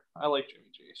fair. I like Jimmy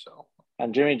G. So.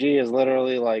 And Jimmy G is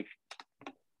literally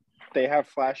they have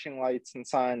flashing lights and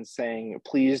signs saying,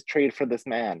 "Please trade for this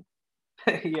man."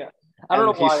 Yeah. I don't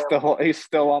know why he's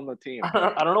still on the team.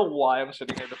 I don't know why I'm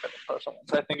sitting here defending Carson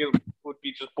Wentz. I think it would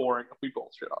be just boring if we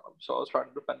both shit on him. So I was trying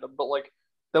to defend him, but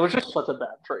that was just such a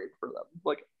bad trade for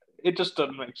them. It just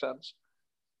doesn't make sense.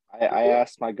 I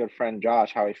asked my good friend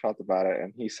Josh how he felt about it,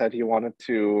 and he said he wanted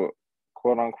to,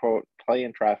 quote unquote, play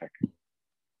in traffic.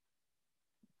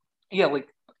 Yeah,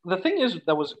 the thing is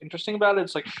that was interesting about it.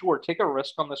 It's sure, take a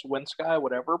risk on this Wentz guy,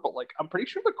 whatever, but I'm pretty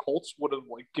sure the Colts would have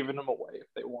given him away if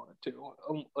they wanted to.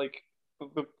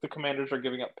 The Commanders are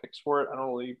giving up picks for it. I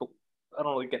don't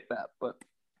really get that, but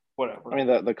whatever. I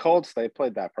mean, the Colts, they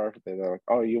played that perfectly. They're like,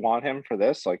 "Oh, you want him for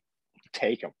this?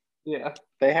 Take him." Yeah.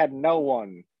 They had no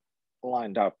one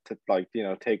lined up to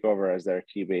take over as their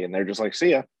QB, and they're just like,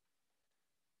 "See ya."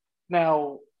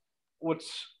 Now,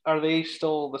 are they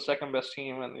still the second best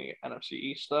team in the NFC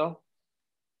East though?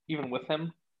 Even with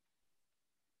him?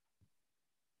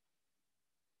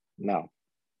 No.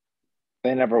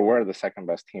 They never were the second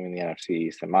best team in the NFC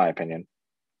East, in my opinion.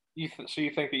 So you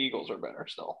think the Eagles are better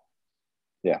still?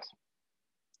 Yes.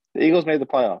 The Eagles made the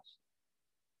playoffs.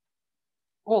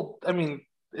 Well, I mean,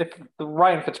 if the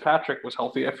Ryan Fitzpatrick was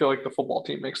healthy, I feel like the football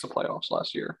team makes the playoffs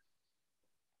last year.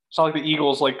 It's not like the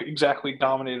Eagles exactly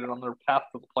dominated on their path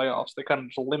to the playoffs. They kind of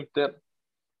just limped in.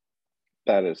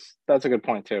 That's a good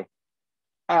point too.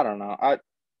 I don't know.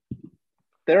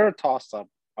 They're a toss-up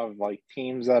of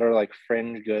teams that are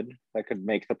fringe good that could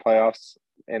make the playoffs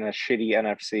in a shitty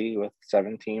NFC with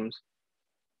 7 teams.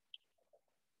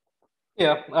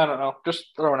 Yeah, I don't know. Just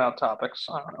throwing out topics.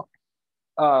 I don't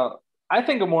know. I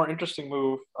think a more interesting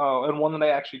move, and one that I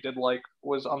actually did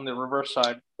was on the reverse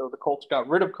side. So the Colts got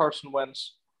rid of Carson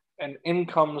Wentz, and in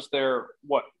comes their,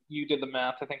 you did the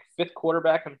math, I think 5th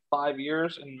quarterback in 5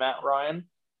 years in Matt Ryan.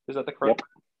 Is that the correct?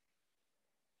 Yep.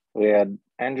 We had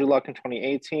Andrew Luck in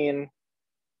 2018,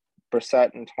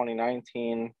 Brissett in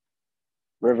 2019,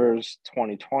 Rivers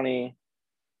 2020,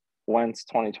 Wentz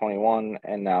 2021,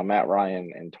 and now Matt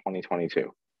Ryan in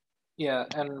 2022. Yeah,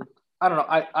 and I don't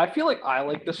know. I feel like I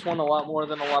like this one a lot more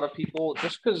than a lot of people,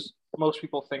 just because most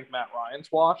people think Matt Ryan's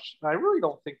washed, and I really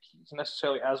don't think he's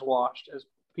necessarily as washed as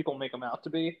people make him out to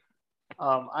be.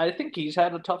 I think he's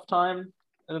had a tough time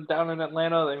down in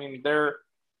Atlanta. I mean, their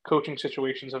coaching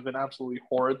situations have been absolutely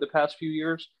horrid the past few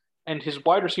years, and his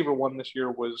wide receiver one this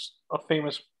year was a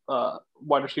famous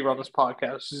wide receiver on this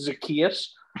podcast,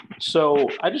 Zacchaeus. So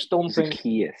I just don't think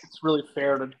Zacchaeus. it's really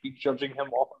fair to be judging him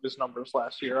off of his numbers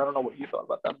last year. I don't know what you thought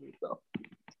about that move, though.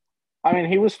 I mean,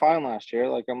 he was fine last year.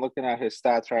 Like, I'm looking at his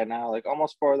stats right now, like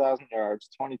almost 4,000 yards,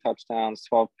 20 touchdowns,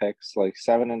 12 picks, like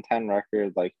 7-10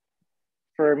 record. Like,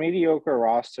 for a mediocre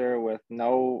roster with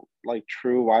no like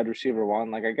true wide receiver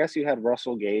one, like I guess you had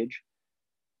Russell Gage.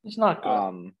 He's not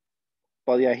good.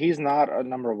 But yeah, he's not a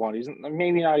number one. He's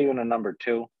maybe not even a number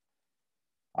two.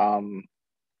 And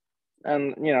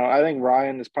I think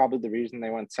Ryan is probably the reason they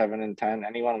went 7-10.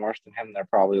 Anyone worse than him, they're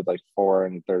probably like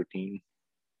 4-13.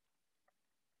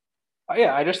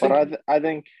 Yeah, I just think. But I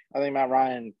think Matt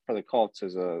Ryan for the Colts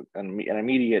is an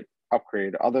immediate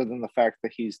upgrade. Other than the fact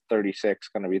that he's 36,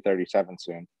 going to be 37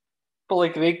 soon. But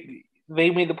like they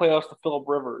made the playoffs to Phillip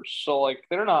Rivers, so like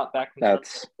they're not that concerned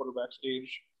with the quarterback's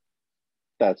age.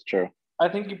 That's true. I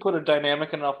think you put a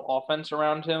dynamic enough offense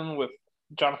around him with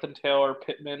Jonathan Taylor,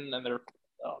 Pittman, and their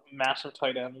massive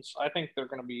tight ends. I think they're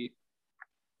going to be.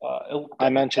 I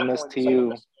mentioned this to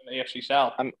you. In the AFC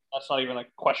South. That's not even a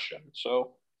question.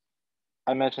 So.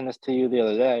 I mentioned this to you the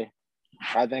other day.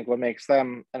 I think what makes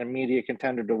them an immediate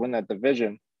contender to win that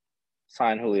division,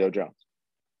 sign Julio Jones.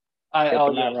 Get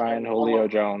the Matt Ryan, Julio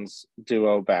Jones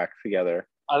duo back together.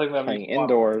 I think that'd playing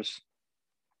indoors.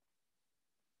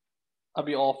 I'd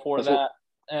be all for that.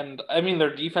 And I mean,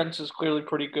 their defense is clearly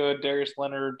pretty good. Darius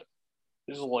Leonard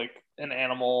is like an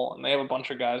animal, and they have a bunch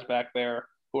of guys back there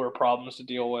who are problems to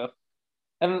deal with.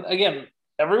 And again,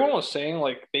 everyone was saying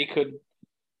like they could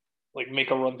like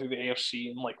make a run through the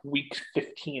AFC in like week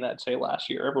 15, I'd say last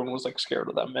year. Everyone was like scared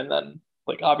of them. And then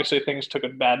like obviously things took a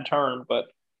bad turn, but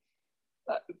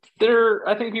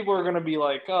I think people are going to be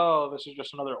like, oh, this is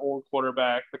just another old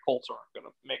quarterback. The Colts aren't going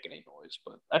to make any noise,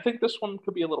 but I think this one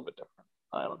could be a little bit different.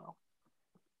 I don't know.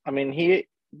 I mean,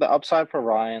 the upside for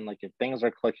Ryan, like if things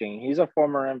are clicking, he's a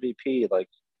former MVP, like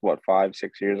what, 5-6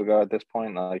 years ago at this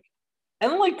point, like.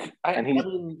 And like,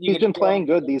 he's been playing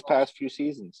good these past few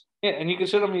seasons. Yeah, and you can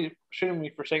shitting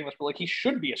me for saying this, but like he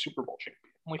should be a Super Bowl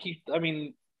champion. Like he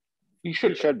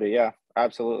should. He should be, yeah,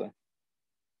 absolutely.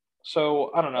 So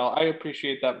I don't know. I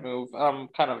appreciate that move. I'm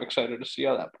kind of excited to see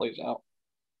how that plays out.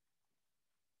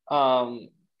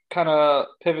 Kind of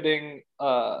pivoting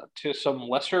to some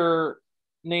lesser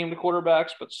named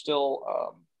quarterbacks, but still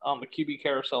on the QB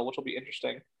carousel, which will be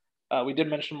interesting. We did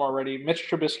mention him already. Mitch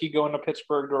Trubisky going to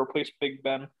Pittsburgh to replace Big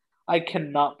Ben. I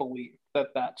cannot believe that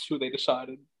that's who they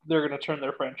decided they're going to turn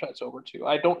their franchise over to.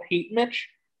 I don't hate Mitch,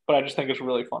 but I just think it's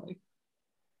really funny.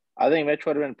 I think Mitch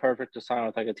would have been perfect to sign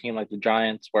with like a team like the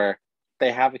Giants where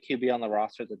they have a QB on the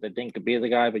roster that they think could be the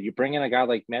guy, but you bring in a guy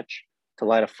like Mitch to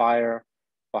light a fire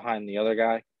behind the other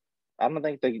guy. I don't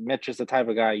think that Mitch is the type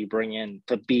of guy you bring in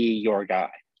to be your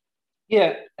guy.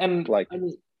 Yeah, and like I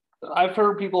mean, I've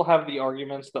heard people have the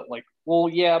arguments that like, well,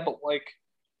 yeah, but like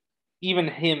even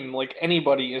him, like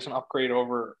anybody is an upgrade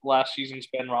over last season's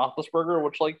Ben Roethlisberger,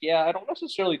 which like, yeah, I don't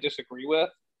necessarily disagree with,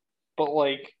 but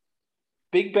like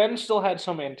Big Ben still had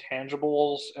some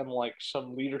intangibles and like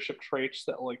some leadership traits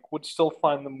that like would still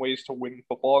find them ways to win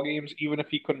football games, even if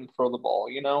he couldn't throw the ball,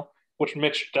 which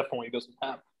Mitch definitely doesn't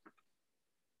have.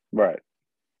 Right.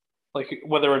 Like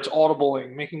whether it's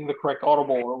audibling, making the correct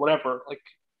audible or whatever, like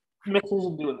Mitch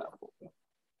isn't doing that for me.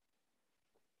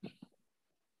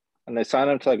 And they signed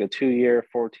him to like a 2-year,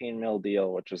 $14 million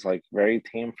deal, which is like very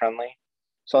team friendly.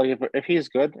 So like, if he's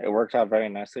good, it works out very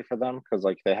nicely for them because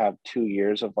like they have 2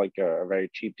 years of like a very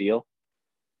cheap deal.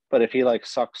 But if he like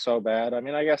sucks so bad, I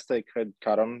mean, I guess they could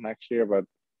cut him next year, but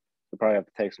they probably have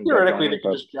to take some. Theoretically, they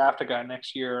could just draft a guy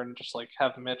next year and just like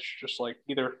have Mitch just like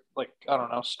either like I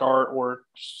don't know start or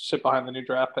sit behind the new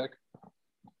draft pick.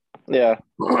 Yeah,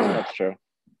 that's true.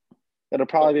 It'll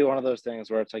probably be one of those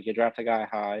things where it's like you draft a guy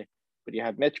high, but you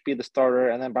have Mitch be the starter,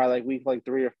 and then by like week like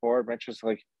 3 or 4, Mitch just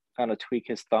like kind of tweak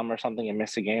his thumb or something and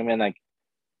miss a game, and like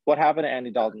what happened to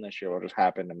Andy Dalton this year will just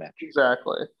happen to Mitch.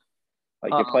 Exactly.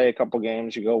 Like you play a couple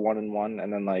games, you go 1-1,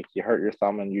 and then like you hurt your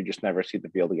thumb and you just never see the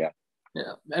field again.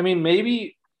 Yeah, I mean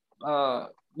maybe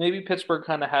Pittsburgh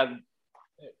kind of had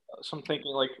some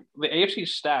thinking like the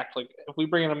AFC's stacked. Like if we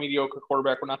bring in a mediocre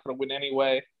quarterback, we're not going to win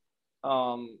anyway.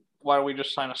 Why don't we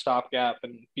just sign a stopgap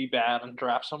and be bad and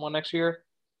draft someone next year?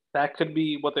 that could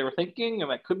be what they were thinking,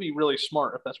 and that could be really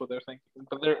smart if that's what they're thinking.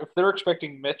 But if they're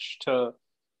expecting Mitch to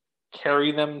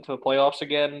carry them to the playoffs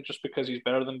again just because he's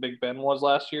better than Big Ben was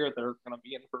last year, they're going to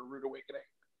be in for a rude awakening.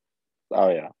 Oh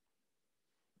yeah.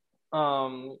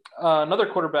 Another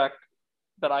quarterback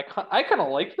that I kind of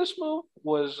like this move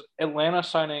was Atlanta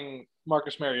signing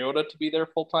Marcus Mariota to be their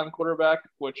full time quarterback.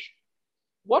 Which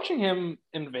watching him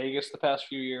in Vegas the past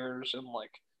few years and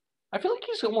like I feel like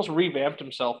he's almost revamped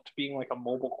himself to being like a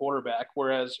mobile quarterback,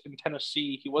 whereas in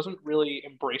Tennessee he wasn't really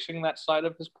embracing that side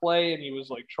of his play and he was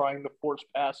like trying to force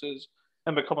passes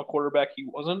and become a quarterback he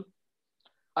wasn't.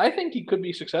 I think he could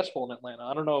be successful in Atlanta.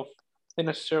 I don't know if they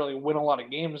necessarily win a lot of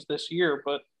games this year,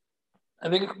 but I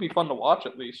think it could be fun to watch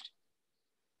at least.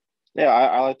 Yeah,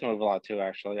 I like the move a lot too,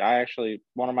 actually.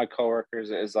 One of my coworkers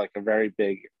is like a very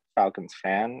big Falcons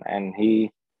fan, and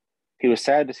he was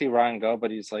sad to see Ryan go,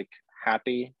 but he's like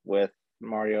happy with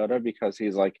Mariota because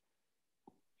he's like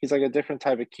a different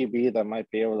type of QB that might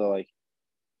be able to like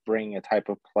bring a type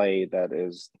of play that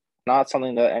is not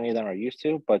something that any of them are used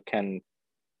to, but can,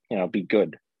 be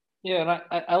good. Yeah,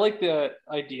 and I like the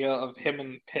idea of him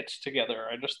and Pitts together.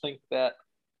 I just think that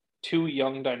two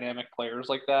young dynamic players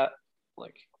like that,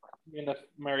 like even if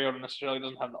Mariota necessarily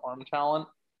doesn't have the arm talent,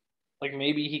 like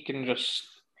maybe he can just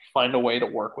find a way to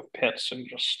work with Pitts and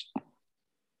just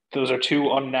those are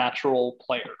two unnatural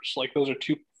players. Like those are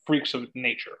two freaks of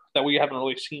nature that we haven't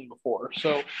really seen before.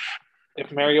 So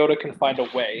if Mariota can find a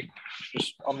way to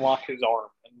just unlock his arm,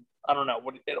 and I don't know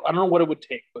what it would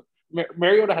take, but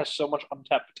Mariota has so much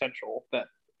untapped potential that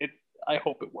I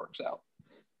hope it works out.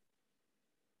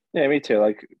 Yeah, me too.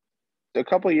 Like a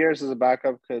couple of years as a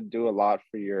backup could do a lot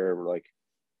for your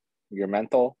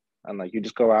mental, and like you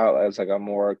just go out as like a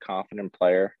more confident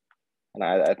player, and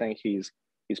I think he's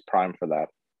primed for that.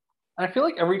 I feel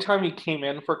like every time he came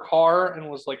in for Carr and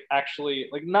was like actually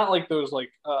like not like those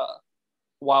like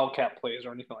wildcat plays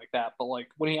or anything like that, but like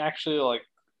when he actually like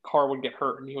Carr would get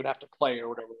hurt and he would have to play or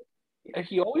whatever,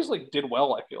 he always like did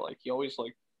well. I feel like he always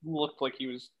like looked like he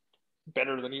was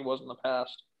better than he was in the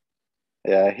past.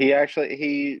 Yeah, he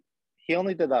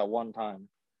only did that one time.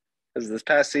 Because this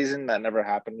past season that never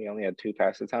happened. He only had 2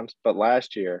 pass attempts. But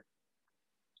last year,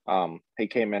 he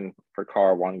came in for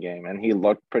Carr one game and he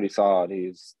looked pretty solid.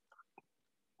 He's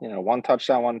one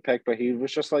touchdown, one pick, but he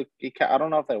was just like I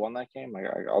don't know if they won that game.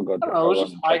 I'll go. I don't know. It I'll was go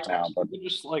just and eye check now. test. But It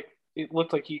just like it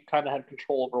looked like he kind of had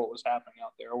control over what was happening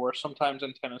out there. Where sometimes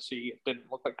in Tennessee, it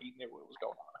didn't look like he knew what was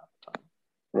going on at the time.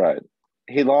 right,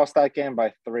 he lost that game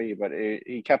by 3, but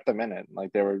he kept them in it.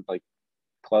 Like they were like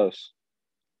close.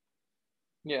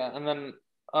 Yeah, and then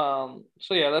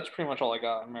so yeah, that's pretty much all I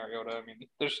got on Mariota. I mean,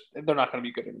 they're not going to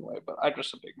be good anyway, but I'm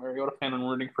just a big Mariota fan and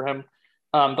rooting for him.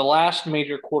 The last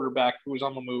major quarterback who was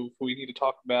on the move, who we need to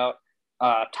talk about,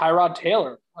 Tyrod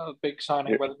Taylor, a big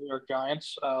signing by the New York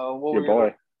Giants. What Your were your boy.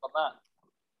 thoughts on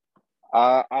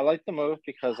that? I like the move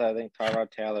because I think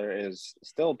Tyrod Taylor is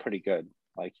still pretty good.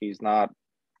 Like he's not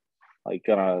like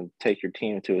gonna take your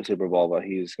team to a Super Bowl, but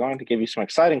he's going to give you some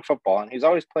exciting football, and he's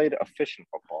always played efficient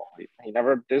football. He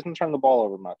never doesn't turn the ball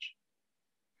over much.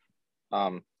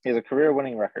 He has a career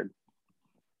winning record.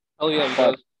 Oh yeah, he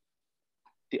But does.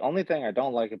 the only thing I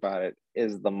don't like about it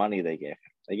is the money they gave him.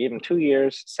 They gave him 2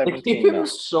 years, They 17 gave him mil.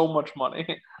 so much money.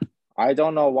 I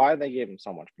don't know why they gave him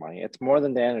so much money. It's more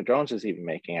than Daniel Jones is even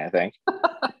making, I think.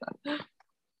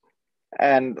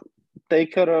 And they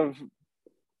could have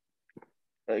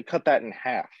cut that in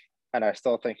half, and I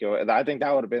still think I think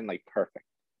that would have been like perfect.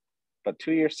 But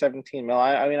 2 years, 17 mil.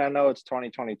 I mean, I know it's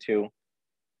 2022.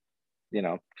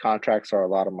 Contracts are a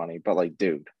lot of money, but like,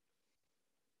 dude.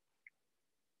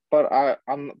 But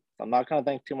I'm not gonna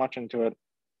think too much into it.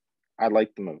 I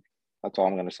like the move. That's all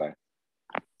I'm gonna say.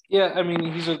 Yeah, I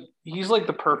mean, he's like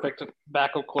the perfect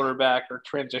backup quarterback or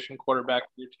transition quarterback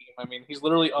for your team. I mean, he's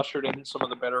literally ushered in some of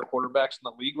the better quarterbacks in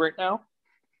the league right now.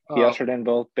 He ushered in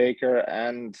both Baker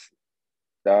and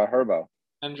Herbo.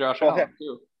 And Josh Well, Allen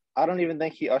too. I don't even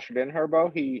think he ushered in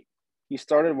Herbo. He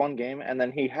started one game and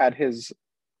then he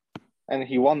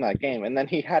won that game, and then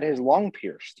he had his lung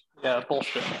pierced. Yeah,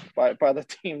 bullshit. By the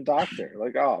team doctor.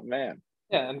 Like, oh man.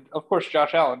 Yeah, and of course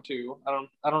Josh Allen too. I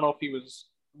don't know if he was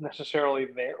necessarily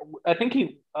there. I think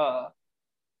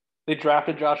they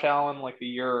drafted Josh Allen like the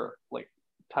year like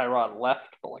Tyrod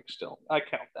left, but like still I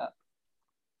count that.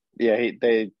 Yeah,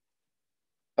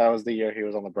 that was the year he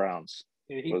was on the Browns.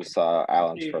 It was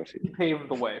Allen's first season. He paved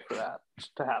the way for that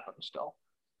to happen still.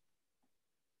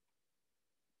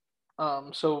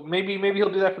 So maybe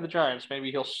he'll do that for the Giants.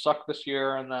 Maybe he'll suck this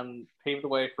year and then pave the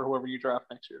way for whoever you draft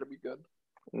next year to be good.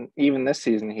 Even this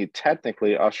season, he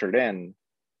technically ushered in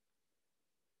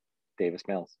Davis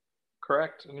Mills.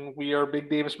 Correct. And we are big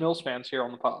Davis Mills fans here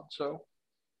on the pod. So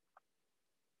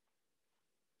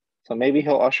maybe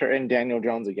he'll usher in Daniel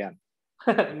Jones again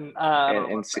I don't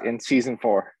know about in season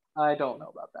 4. I don't know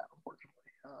about that, unfortunately.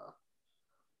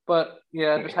 But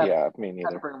yeah, I just had me to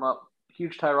neither. bring him up.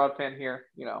 Huge Tyrod fan here.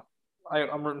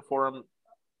 I'm rooting for him.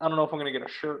 I don't know if I'm gonna get a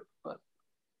shirt, but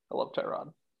I love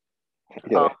Tyrod.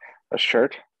 Yeah, a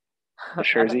shirt, a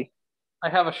jersey. I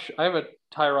have a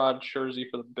Tyrod jersey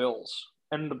for the Bills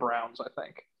and the Browns. I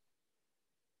think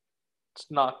it's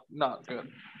not good.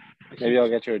 Maybe I'll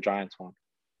get you a Giants one.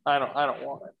 I don't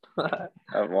want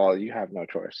it. Well, you have no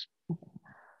choice.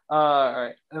 All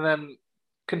right, and then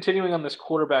continuing on this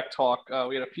quarterback talk,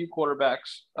 we had a few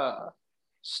quarterbacks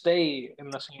stay in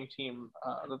the same team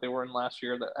that they were in last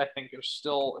year that I think is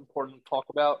still important to talk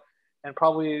about. And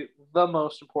probably the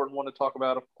most important one to talk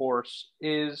about, of course,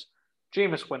 is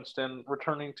Jameis Winston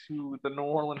returning to the New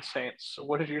Orleans Saints.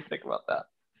 What did you think about that?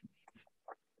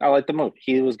 I like the move.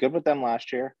 He was good with them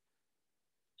last year.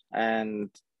 And,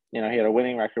 he had a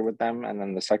winning record with them. And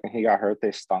then the second he got hurt,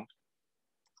 they stunk.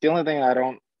 The only thing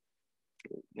I'm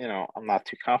not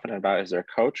too confident about is their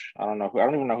coach. I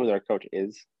don't even know who their coach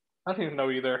is. I don't even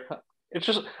know either. It's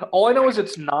just, all I know is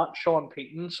it's not Sean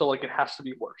Payton. So, it has to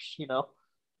be worse,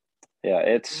 Yeah,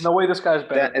 it's no way this guy's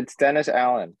better. It's Dennis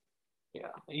Allen.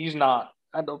 Yeah, he's not.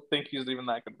 I don't think he's even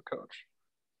that good of a coach.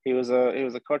 He was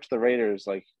a coach of the Raiders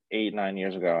like 8-9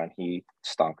 years ago, and he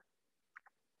stunk.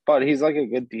 But he's like a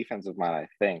good defensive mind, I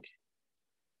think.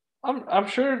 I'm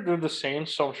sure they're the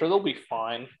Saints, so I'm sure they'll be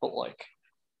fine. But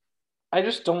I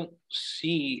just don't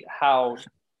see how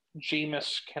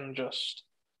Jameis can just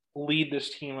lead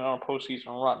this team on a postseason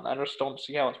run. I just don't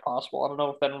see how it's possible. I don't know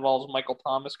if that involves Michael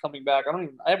Thomas coming back.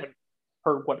 I haven't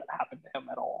heard what happened to him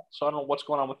at all. So I don't know what's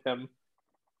going on with him.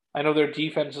 I know their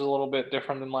defense is a little bit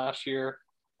different than last year.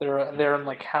 They're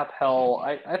in cap hell.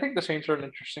 I think the Saints are an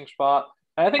interesting spot.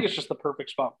 I think it's just the perfect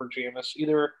spot for Jameis.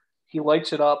 Either he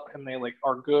lights it up and they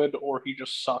are good, or he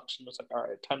just sucks and it's all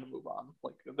right, time to move on.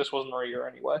 This wasn't our year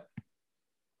anyway.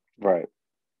 Right.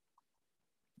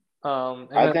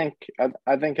 I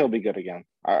think he'll be good again.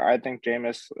 I think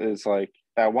Jameis is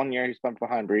that 1 year he spent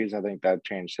behind Breeze. I think that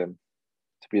changed him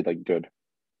to be good.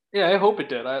 Yeah, I hope it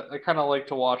did. I kind of like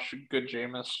to watch good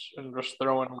Jameis and just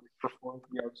throw in for 4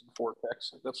 yards and 4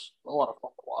 picks. That's a lot of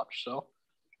fun to watch. So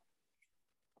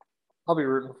I'll be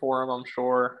rooting for him, I'm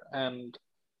sure. And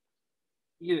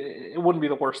it wouldn't be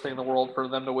the worst thing in the world for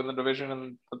them to win the division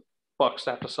and the Bucks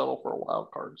have to settle for a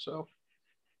wild card. So,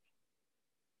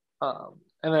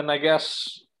 and then I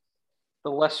guess the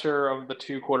lesser of the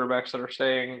two quarterbacks that are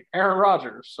staying, Aaron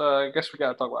Rodgers. I guess we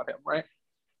got to talk about him, right?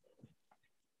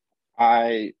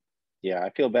 I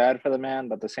feel bad for the man,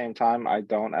 but at the same time, I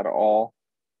don't at all.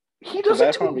 He does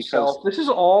it to himself. This is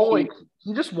all he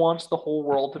just wants the whole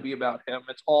world to be about him.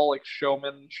 It's all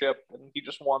showmanship, and he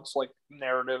just wants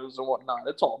narratives and whatnot.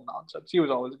 It's all nonsense. He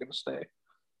was always going to stay.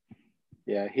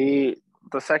 Yeah,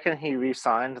 the second he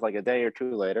re-signed, a day or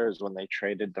two later, is when they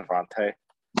traded Devontae.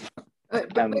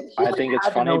 And I think it's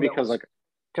funny because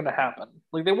going to happen.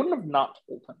 They wouldn't have not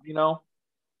told him,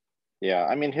 Yeah,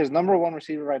 I mean his number one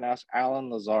receiver right now is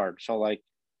Alan Lazard. So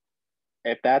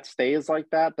if that stays like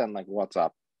that, then what's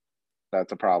up?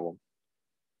 That's a problem.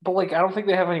 But I don't think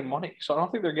they have any money, so I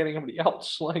don't think they're getting anybody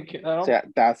else. Yeah,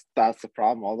 that's the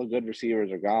problem. All the good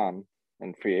receivers are gone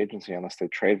in free agency unless they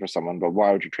trade for someone. But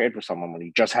why would you trade for someone when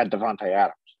you just had Devontae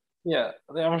Adams? Yeah,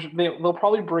 they'll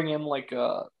probably bring in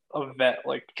a vet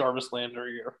like Jarvis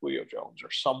Landry or Julio Jones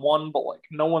or someone, but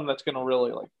no one that's going to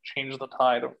really change the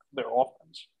tide of their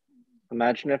offense.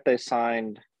 Imagine if they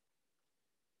signed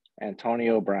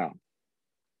Antonio Brown.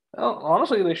 Well,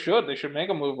 honestly, they should. They should make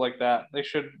a move like that. They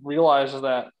should realize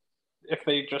that if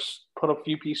they just put a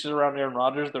few pieces around Aaron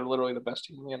Rodgers, they're literally the best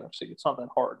team in the NFC. It's not that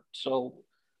hard. So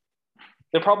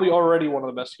they're probably already one of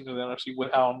the best teams in the NFC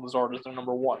with Alan Lazard as their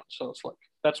number one. So it's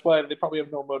that's why they probably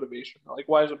have no motivation.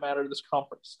 Why does it matter? This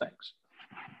conference stinks.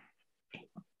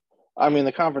 I mean,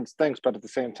 the conference stinks, but at the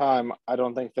same time, I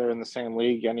don't think they're in the same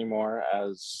league anymore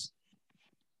as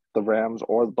the Rams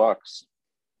or the Bucks.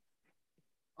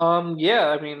 Yeah,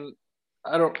 I mean,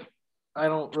 I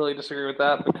don't really disagree with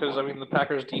that because the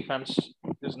Packers defense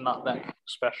is not that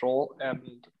special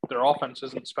and their offense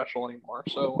isn't special anymore.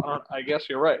 So I guess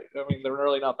you're right. They're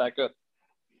really not that good.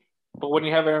 But when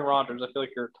you have Aaron Rodgers, I feel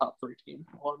like you're a top 3 team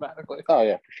automatically. Oh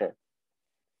yeah, for sure.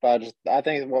 But I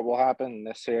think what will happen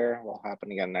this year will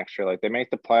happen again next year. They make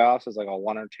the playoffs as a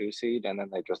 1 or 2 seed and then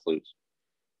they just lose.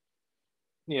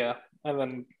 Yeah, and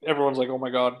then everyone's like, "Oh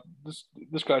my God,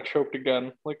 this guy choked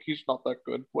again. He's not that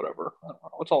good. Whatever. I don't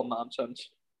know. It's all nonsense."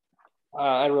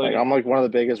 I really. I'm one of the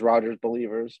biggest Rodgers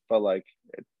believers, but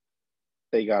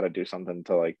they got to do something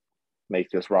to like make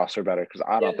this roster better because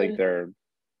I Yeah, don't think they're.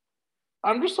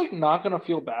 I'm just like not gonna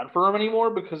feel bad for him anymore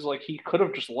because like he could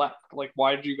have just left. Like,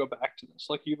 why did you go back to this?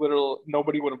 Like, you literally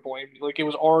nobody would have blamed you. Like, it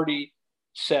was already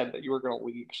said that you were gonna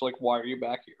leave. So like, why are you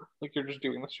back here? Like, you're just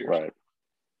doing this to yourself. Right.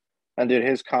 And dude,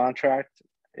 his contract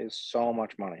is so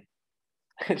much money.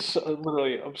 It's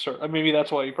literally absurd. Maybe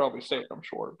that's why you probably stayed. I'm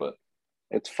sure, but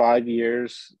It's 5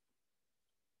 years.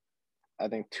 I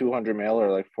think 200 mil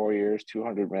or like 4 years,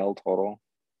 200 mil total.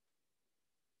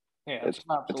 yeah, it's It's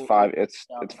absolutely. five. It's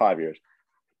 5 years.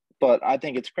 But I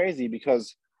think it's crazy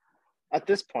because at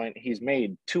this point he's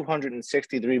made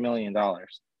 $263 million,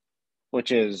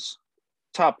 which is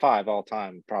top five all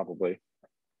time probably.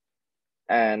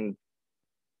 And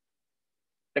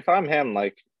if I'm him,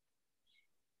 like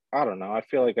I don't know, I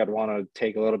feel like I'd want to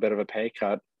take a little bit of a pay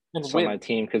cut And so my win.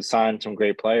 team could sign some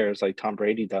great players like Tom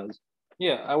Brady does.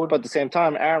 Yeah, I would. But at the same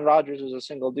time, Aaron Rodgers is a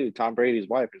single dude. Tom Brady's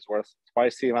wife is worth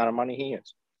twice the amount of money he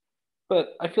is.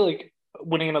 But I feel like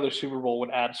winning another Super Bowl would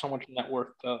add so much net worth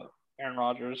to Aaron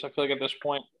Rodgers. I feel like at this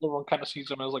point, everyone kind of sees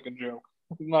him as like a joke.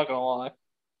 I'm not gonna lie.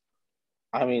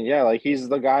 I mean, yeah, like he's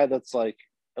the guy that's like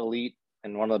elite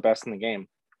and one of the best in the game.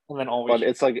 And then always, But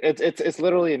it's like it's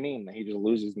literally a meme that he just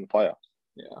loses in the playoffs.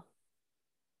 yeah,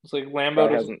 it's like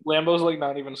Guy hasn't Lambo's like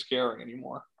not even scary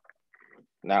anymore.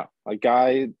 no. Like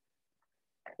guy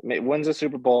wins a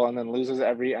Super Bowl and then loses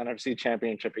every NFC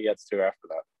championship he gets to after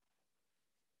that.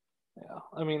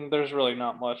 Yeah, there's really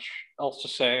not much else to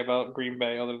say about Green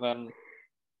Bay other than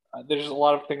there's a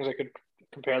lot of things I could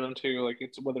compare them to, like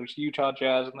it's whether it's Utah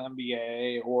Jazz in the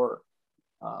NBA or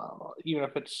even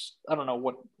if it's I don't know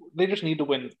what they just need to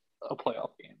win a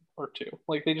playoff game or two.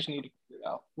 Like they just need to figure it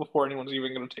out before anyone's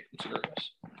even going to take them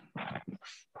serious.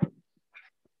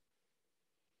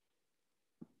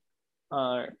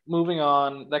 Moving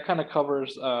on, that kind of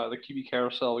covers the QB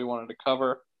carousel we wanted to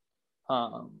cover.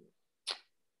 Um,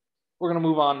 we're going to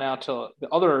move on now to the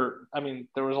other.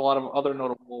 There was a lot of other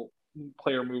notable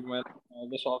player movement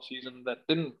this offseason that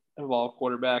didn't involve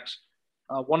quarterbacks.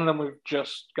 One of them we've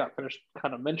just got finished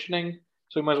kind of mentioning,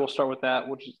 so we might as well start with that,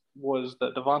 which was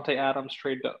the Devonte Adams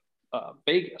trade to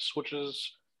Vegas, which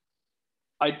is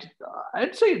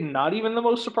I'd say not even the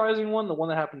most surprising one. The one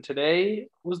that happened today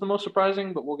was the most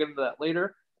surprising, but we'll get into that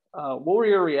later. What were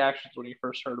your reactions when you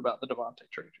first heard about the Devonte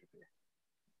trade?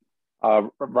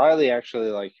 Riley actually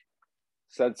like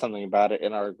said something about it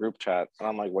in our group chat, and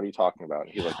I'm like, "What are you talking about?"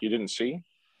 He's like, "You didn't see?"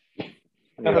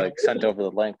 And he like sent over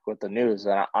the link with the news,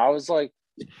 and I was like,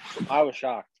 I was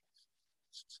shocked.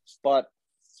 But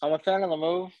I'm a fan of the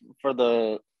move for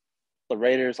the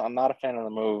Raiders. I'm not a fan of the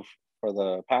move for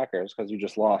the Packers because you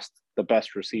just lost the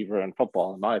best receiver in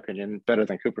football, in my opinion, better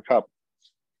than Cooper Kupp.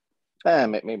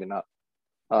 Maybe not.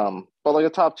 But like a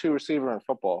top two receiver in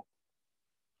football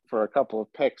for a couple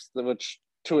of picks, which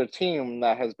to a team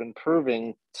that has been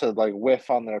proving to like whiff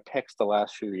on their picks the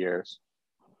last few years,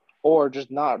 or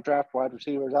just not draft wide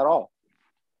receivers at all.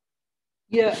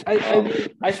 Yeah,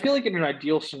 I feel like in an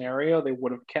ideal scenario they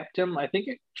would have kept him. I think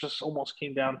it just almost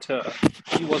came down to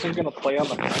he wasn't going to play on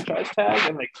the franchise tag,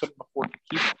 and they couldn't afford to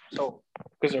keep him, so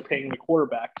because they're paying the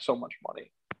quarterback so much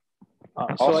money.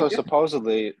 Also,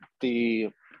 supposedly the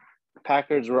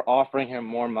Packers were offering him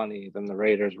more money than the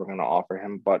Raiders were going to offer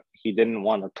him, but he didn't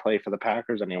want to play for the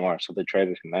Packers anymore, so they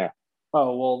traded him there.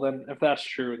 Oh well, then if that's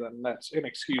true, then that's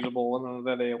inexcusable, and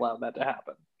then they allowed that to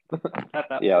happen. At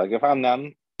that yeah, point. Like if I'm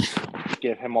them,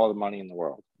 give him all the money in the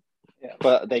world. Yeah,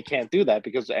 but they can't do that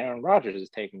because Aaron Rodgers is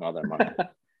taking all their money.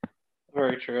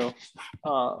 Very true.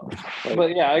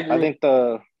 But yeah, I agree.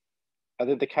 I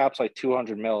think the cap's like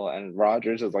 200 mil, and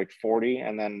Rodgers is like 40,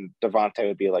 and then Devontae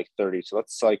would be like 30. So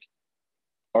that's like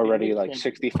already like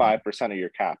 65% of your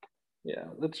cap. Yeah,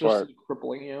 that's just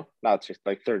crippling you. Not just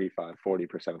like 35, 40%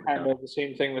 of the kind of the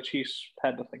same thing the Chiefs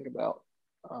had to think about.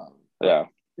 Yeah.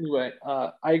 Anyway,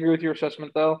 I agree with your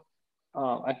assessment though.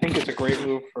 I think it's a great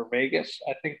move for Vegas.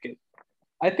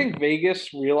 I think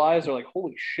Vegas realized they're like,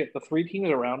 holy shit, the three teams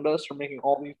around us are making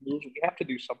all these moves. We have to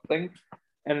do something,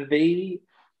 and they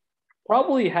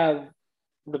probably have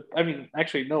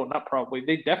actually no, not probably.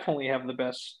 They definitely have the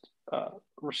best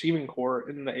receiving core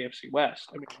in the AFC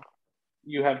West.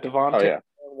 You have Devontae,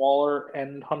 Waller,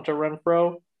 and Hunter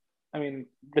Renfrow.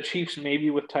 The Chiefs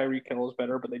maybe with Tyreek Hill is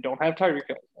better, but they don't have Tyreek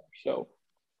Hill. So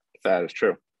that is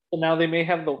true. So now they may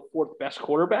have the fourth best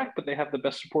quarterback, but they have the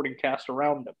best supporting cast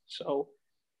around them. So,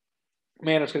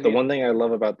 man, it's going to be the one thing I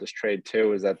love about this trade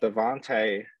too is that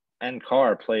Devontae and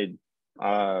Carr played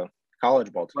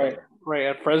college ball together. Right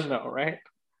at Fresno, right?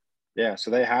 Yeah, so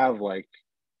they have like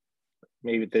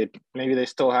maybe they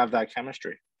still have that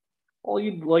chemistry. Well,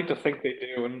 you'd like to think they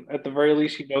do, and at the very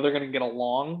least, you know they're going to get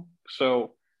along.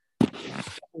 So it's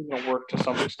definitely going to work to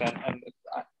some extent. And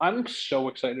I'm so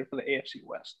excited for the AFC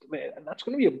West, man, and that's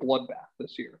going to be a bloodbath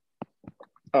this year.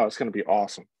 Oh, it's going to be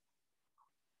awesome.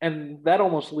 And that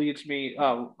almost leads me.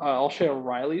 I'll share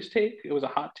Riley's take. It was a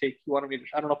hot take. He wanted me to.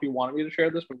 I don't know if he wanted me to share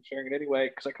this, but I'm sharing it anyway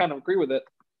because I kind of agree with it.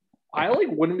 I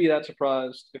wouldn't be that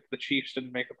surprised if the Chiefs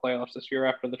didn't make the playoffs this year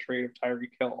after the trade of Tyreek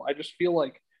Hill. I feel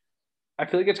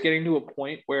like it's getting to a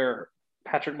point where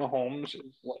Patrick Mahomes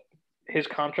is like his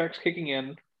contract's kicking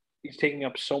in. He's taking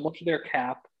up so much of their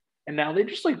cap, and now they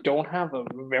just like don't have a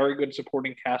very good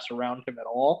supporting cast around him at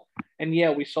all. And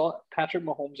yeah, we saw Patrick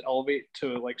Mahomes elevate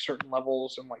to like certain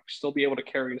levels and like still be able to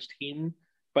carry his team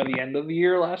by the end of the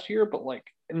year last year, but like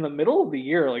in the middle of the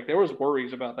year, like there was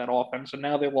worries about that offense, and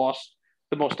now they lost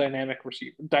the most dynamic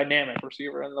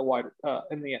receiver in the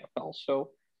in the NFL. So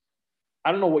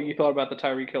I don't know what you thought about the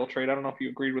Tyreek Hill trade. I don't know if you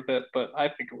agreed with it, but I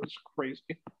think it was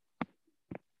crazy.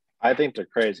 I think they're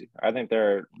crazy. I think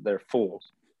they're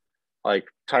fools. Like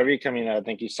Tyreek, I mean, I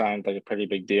think he signed like a pretty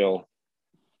big deal.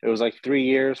 It was like 3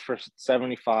 years for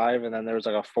 75, and then there was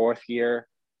like a fourth year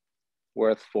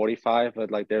worth 45,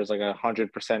 but like there's like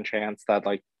 100% chance that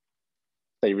like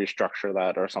they restructure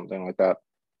that or something like that.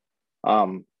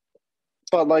 Um,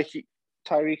 but like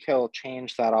Tyreek Hill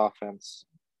changed that offense.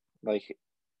 Like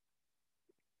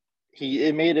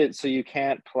it made it so you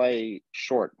can't play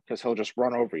short because he'll just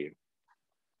run over you.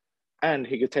 And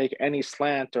he could take any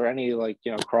slant or any like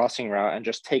crossing route and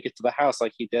just take it to the house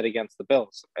like he did against the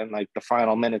Bills in like the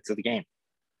final minutes of the game.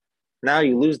 Now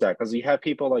you lose that because you have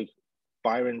people like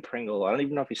Byron Pringle. I don't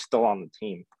even know if he's still on the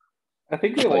team. I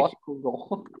think they Like, lost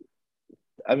Google.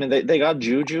 I mean, they got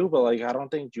Juju, but like I don't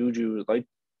think Juju like.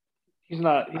 He's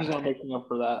not making up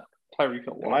for that. Tyreek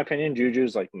Hill In my was. opinion,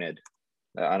 Juju's like mid.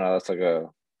 I know that's like a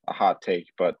hot take,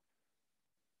 but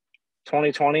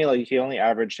 2020, like he only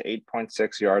averaged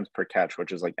 8.6 yards per catch,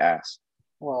 which is like ass.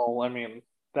 Well, I mean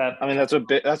that. I mean, that's a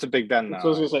big Ben So I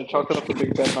was now. gonna say chalk it up to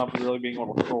Big Ben not really being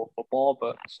able to throw a football,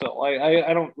 but still,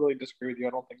 I don't really disagree with you.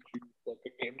 I don't think he's like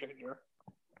a game changer.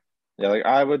 Yeah, like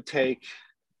I would take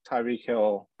Tyreek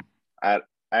Hill at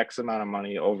X amount of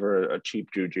money over a cheap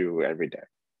Juju every day.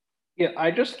 Yeah,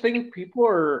 I just think people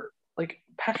are like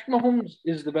Patrick Mahomes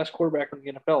is the best quarterback in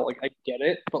the NFL. Like I get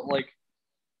it, but like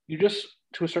you just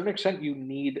to a certain extent you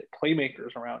need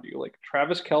playmakers around you. Like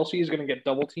Travis Kelsey is going to get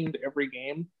double teamed every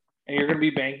game, and you're going to be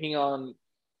banking on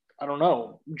I don't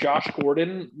know Josh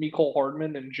Gordon, Mecole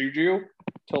Hardman, and Juju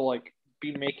to like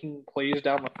be making plays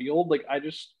down the field.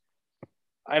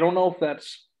 I don't know if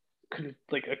that's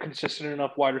like a consistent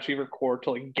enough wide receiver core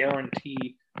to like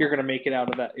guarantee you're going to make it out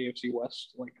of that AFC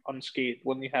West like unscathed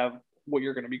when you have what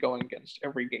you're going to be going against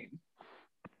every game.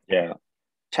 Yeah,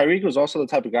 Tyreek was also the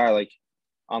type of guy like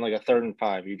on like a 3rd and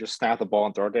 5, you just snap the ball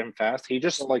and throw it to him fast. He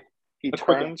just like he The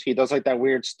quicker, turns, he does like that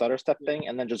weird stutter step yeah. thing,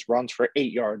 and then just runs for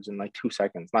 8 yards in like 2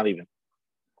 seconds. Not even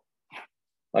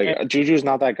like And Juju's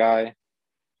not that guy,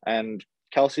 and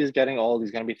Kelsey's getting old.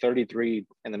 He's gonna be 33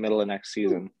 in the middle of next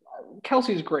season.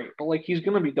 Kelsey's great, but like he's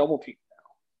going to be double teamed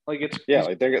now. Like it's Yeah, he's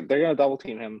like they're gonna double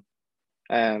team him,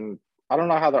 and I don't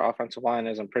know how their offensive line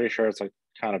is. I'm pretty sure it's like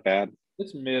kind of bad.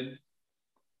 it's mid.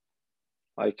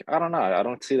 Like I don't know. I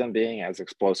don't see them being as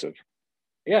explosive.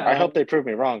 Yeah, I hope they prove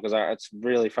me wrong because it's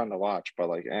really fun to watch. But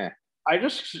like, I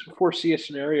just foresee a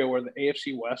scenario where the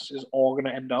AFC West is all going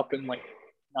to end up in like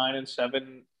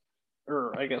 9-7,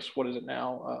 or I guess what is it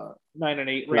now?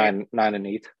 9-8 range.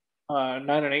 9-8.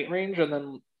 9-8 range, and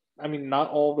then I mean,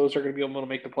 not all of those are going to be able to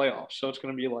make the playoffs. So it's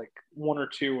going to be like one or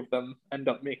two of them end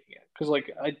up making it because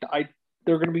like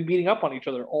they're going to be beating up on each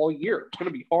other all year. It's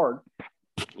going to be hard.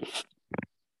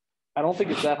 I don't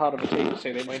think it's that hot of a take to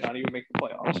say they might not even make the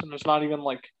playoffs, and it's not even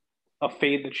like a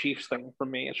fade the Chiefs thing for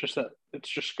me. It's just that it's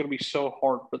just going to be so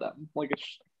hard for them. Like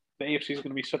the AFC is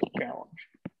going to be such a challenge.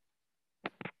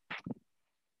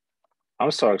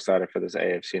 I'm so excited for this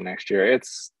AFC next year.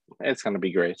 It's going to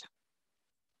be great.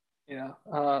 Yeah,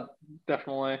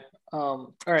 definitely.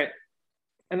 All right.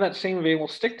 In that same vein, we'll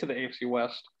stick to the AFC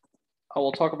West.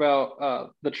 We'll talk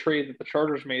about the trade that the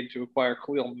Chargers made to acquire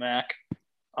Khalil Mack.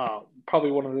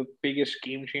 Probably one of the biggest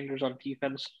game changers on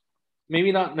defense.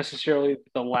 Maybe not necessarily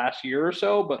the last year or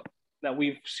so, but that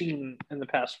we've seen in the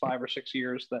past 5 or 6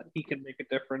 years that he can make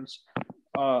a difference.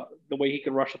 The way he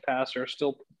can rush the passer,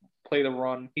 still play the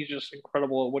run. He's just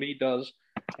incredible at what he does.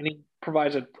 And he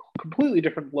provides a completely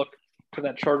different look to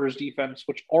that Chargers defense,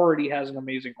 which already has an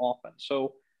amazing offense.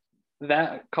 So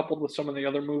that coupled with some of the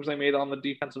other moves they made on the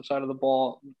defensive side of the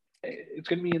ball, it's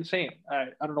going to be insane. I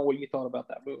don't know what you thought about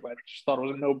that move. I just thought it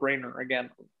was a no-brainer again.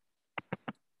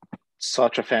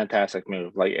 Such a fantastic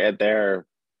move. Like they're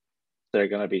They're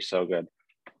going to be so good.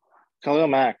 Khalil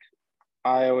Mack,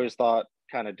 I always thought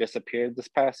kind of disappeared this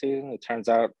past season. It turns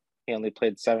out he only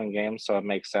played 7 games, so it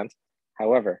makes sense.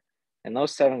 However, in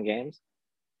those 7 games,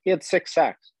 he had 6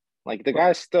 sacks. Like, the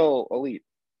guy's still elite.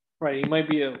 Right, he might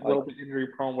be a little bit injury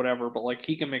prone, whatever, but like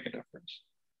he can make a difference.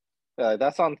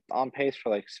 That's on pace for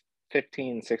like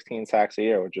 15, 16 sacks a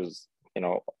year, which is,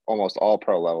 almost all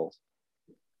pro levels.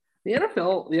 The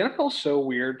NFL is so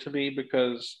weird to me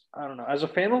because I don't know. As a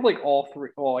fan of like all three,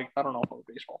 well, like I don't know if I'm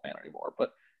a baseball fan anymore,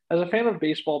 but as a fan of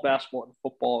baseball, basketball, and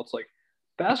football, it's like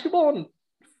basketball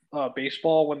and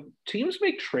baseball. When teams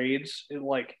make trades,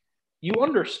 like you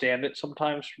understand it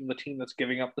sometimes from the team that's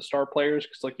giving up the star players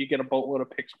because like you get a boatload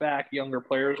of picks back, younger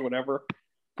players, whatever.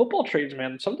 Football trades,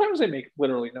 man, sometimes they make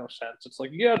literally no sense. It's like,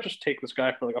 yeah, just take this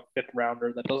guy for like a fifth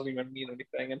rounder that doesn't even mean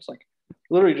anything. It's like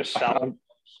literally just salary.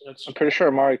 I'm pretty sure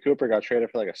Amari Cooper got traded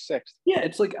for like a sixth. Yeah,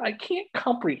 it's like I can't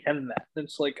comprehend that.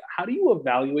 It's like, how do you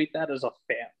evaluate that as a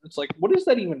fan? It's like, what does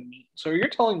that even mean? So you're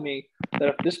telling me that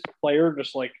if this player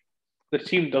just like the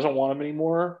team doesn't want him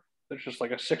anymore, it's just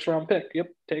like a 6th-round pick. Yep,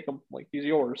 take him. Like he's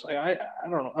yours. I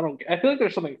don't know. I feel like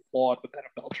there's something flawed with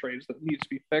NFL trades that needs to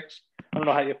be fixed. I don't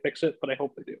know how you fix it, but I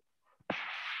hope they do.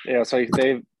 Yeah, so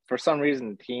for some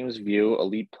reason teams view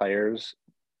elite players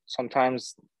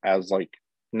sometimes as like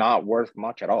not worth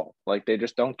much at all. Like they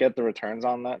just don't get the returns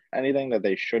on anything that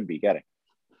they should be getting.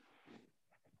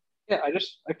 Yeah,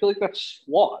 I feel like that's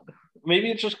flawed.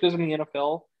 Maybe it's just because in the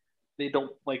NFL they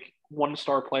don't like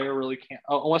one-star player really can't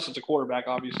unless it's a quarterback,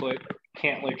 obviously,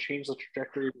 can't like change the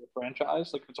trajectory of the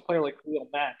franchise. Like if it's a player like Khalil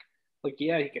Mack, like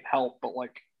yeah, he can help, but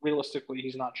like realistically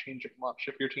he's not changing much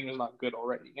if your team is not good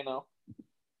already, you know?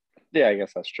 Yeah, I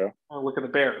guess that's true. Or look at the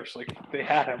Bears. Like they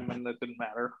had him and it didn't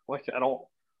matter like at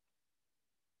all.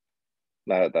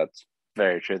 That's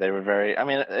very true. They were I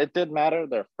mean, it did matter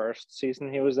their first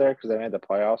season he was there because they made the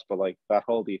playoffs, but like that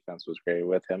whole defense was great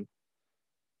with him.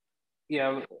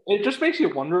 Yeah, it just makes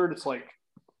you wonder. It's like,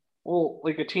 well,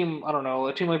 like a team, I don't know,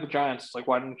 a team like the Giants, it's like,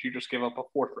 why didn't you just give up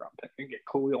a 4th-round pick and get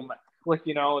Khalil Mack? Like,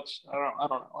 it's I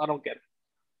don't know, I don't get it.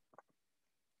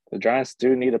 The Giants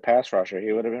do need a pass rusher.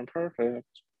 He would have been perfect.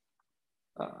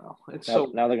 It's now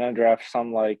they're going to draft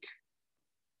some like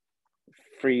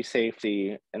free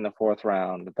safety in the 4th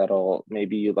round that'll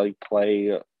maybe like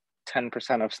play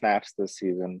 10% of snaps this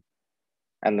season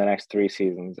and the next 3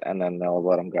 seasons, and then they'll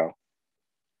let him go.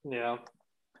 Yeah.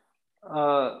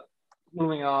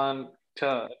 Moving on to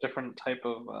a different type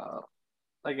of,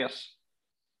 I guess.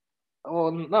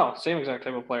 Well, no, same exact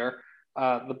type of player.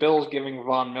 The Bills giving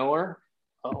Von Miller,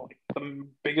 the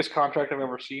biggest contract I've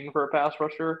ever seen for a pass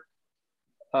rusher.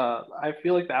 I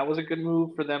feel like that was a good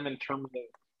move for them in terms of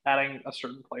adding a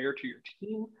certain player to your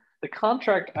team. The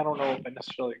contract, I don't know if I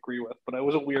necessarily agree with, but it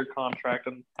was a weird contract.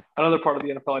 And another part of the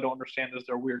NFL I don't understand is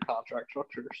their weird contract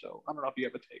structure. So I don't know if you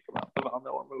have a take about the Von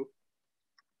Miller move.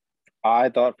 I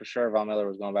thought for sure Von Miller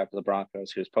was going back to the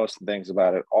Broncos. He was posting things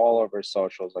about it all over his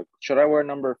socials. Like, should I wear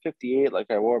number 58 like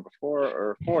I wore before,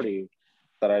 or 40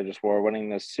 that I just wore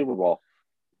winning this Super Bowl?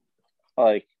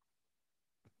 Like,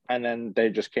 and then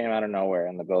they just came out of nowhere,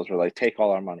 and the Bills were like, take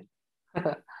all our money.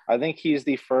 I think he's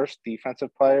the first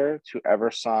defensive player to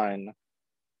ever sign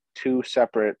 2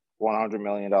 separate $100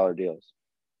 million deals.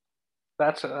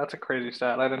 That's a crazy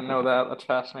stat. I didn't know that. That's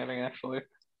fascinating, actually.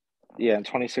 Yeah, in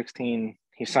 2016,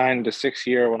 he signed a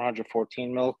 6-year,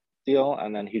 $114 million deal,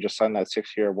 and then he just signed that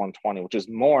 6-year, $120, which is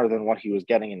more than what he was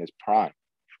getting in his prime.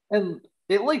 And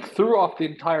it like threw off the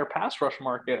entire pass rush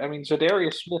market. I mean,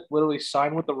 Zadarius Smith literally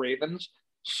signed with the Ravens,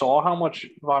 saw how much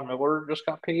Von Miller just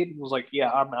got paid, and was like, "Yeah,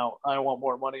 I'm out. I want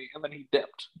more money." And then he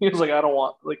dipped. He was like, "I don't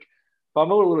want like." Von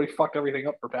Miller literally fucked everything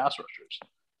up for pass rushers.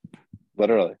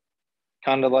 Literally,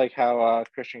 kind of like how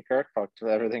Christian Kirk fucked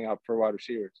everything up for wide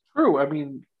receivers. True. I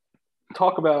mean,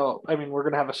 talk about. I mean, we're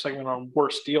gonna have a segment on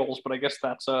worst deals, but I guess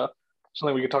that's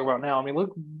something we could talk about now. I mean,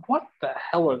 look, what the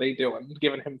hell are they doing?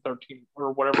 Giving him 13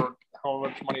 or whatever, how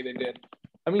much money they did.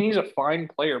 I mean, he's a fine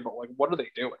player, but like, what are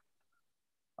they doing?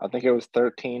 I think it was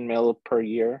 13 mil per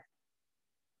year,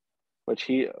 which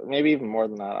he maybe even more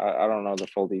than that. I don't know the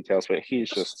full details, but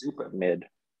he's just stupid. Mid.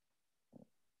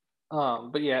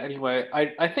 But yeah, anyway,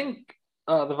 I think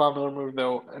the Von Miller move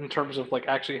though, in terms of like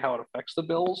actually how it affects the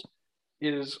Bills,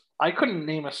 is I couldn't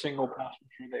name a single pass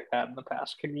rusher they've had in the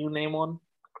past. Can you name one?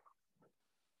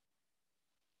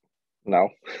 No.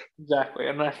 Exactly,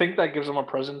 and I think that gives them a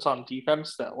presence on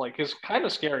defense that like is kind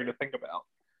of scary to think about.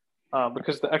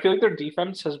 Because I feel like their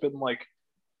defense has been like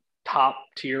top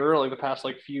tier like the past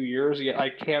like few years. Yet I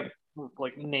can't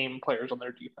like name players on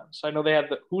their defense. I know they had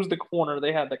who's the corner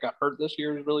they had that got hurt this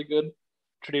year is really good.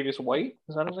 Tre'Davious White,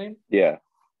 is that his name? Yeah,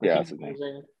 like, yeah, he's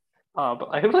amazing. But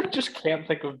I like just can't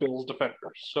think of Bills defenders.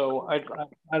 So I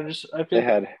feel They like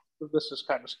had this is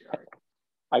kind of scary.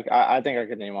 I think I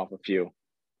could name off a few.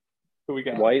 Who we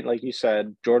got? White, like you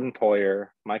said, Jordan Poyer,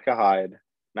 Micah Hyde,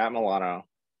 Matt Milano.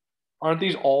 Aren't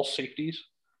these all safeties?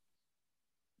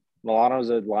 Milano's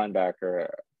a linebacker.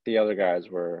 The other guys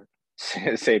were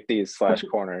safeties slash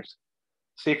corners.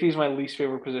 Safety is my least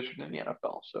favorite position in the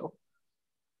NFL. So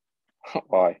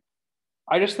Why?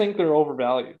 I just think they're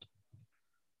overvalued.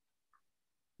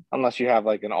 Unless you have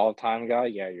like an all-time guy,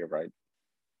 yeah, you're right.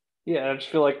 Yeah, I just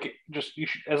feel like just you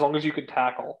should, as long as you can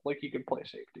tackle, like you can play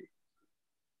safety.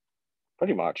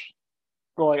 Pretty much.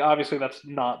 Well, like obviously that's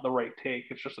not the right take.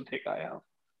 It's just a take I have.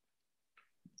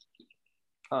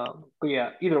 But yeah,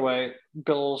 either way,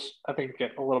 Bills I think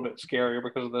get a little bit scarier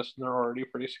because of this, and they're already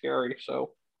pretty scary.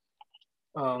 So,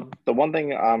 The one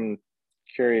thing I'm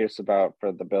curious about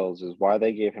for the Bills is why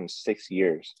they gave him 6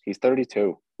 years. He's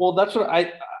 32. well, that's what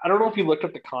I don't know if you looked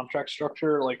at the contract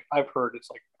structure. Like I've heard it's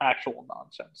like actual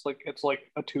nonsense. Like it's like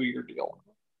a 2 year deal.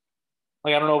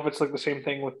 Like I don't know if it's like the same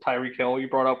thing with Tyreek Hill you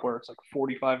brought up, where it's like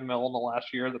 45 mil in the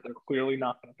last year that they're clearly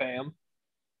not going to pay him.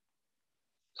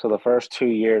 So the first 2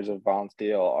 years of Bond's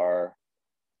deal are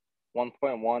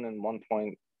 1.1 and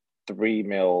 1.3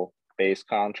 mil base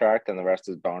contract, and the rest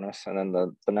is bonus. And then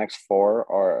the next four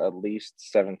are at least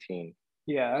 17.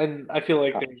 Yeah, and I feel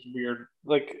like there's weird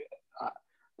like uh,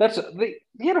 that's the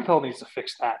NFL needs to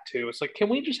fix that too. It's like, can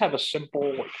we just have a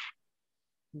simple like,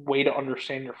 way to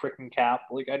understand your freaking cap?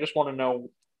 Like, I just want to know.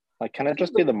 Like, can it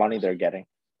just be the money they're getting?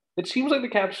 It seems like the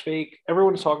cap's fake.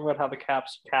 Everyone's talking about how the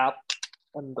cap's cap,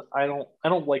 and I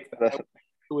don't like that. I The, wish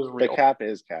it was the real. cap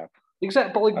is cap.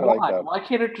 Exactly, but like, I like why? that. Why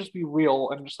can't it just be real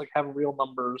and just like have real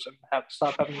numbers and have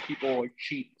stop having people like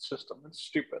cheat the system? It's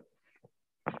stupid.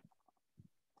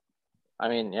 I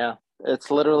mean, yeah,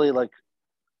 it's literally like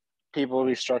people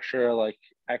restructure like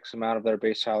X amount of their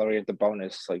base salary at the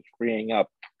bonus, like freeing up,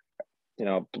 you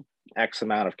know, X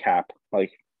amount of cap.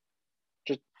 Like,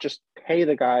 just pay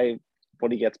the guy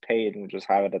what he gets paid and just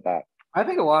have it at that. I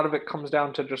think a lot of it comes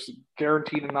down to just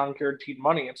guaranteed and non-guaranteed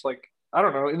money. It's like I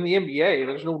don't know. In the NBA,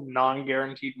 there's no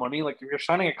non-guaranteed money. Like if you're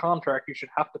signing a contract, you should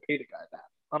have to pay the guy that.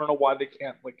 I don't know why they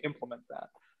can't like implement that.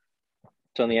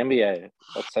 So in the NBA,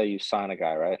 let's say you sign a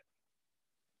guy, right?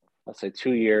 Let's say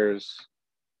 2 years,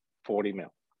 40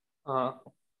 mil. Uh,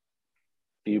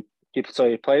 So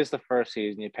he plays the first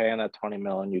season, you pay him that 20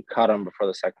 mil, and you cut him before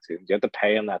the second season. You have to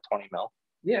pay him that 20 mil.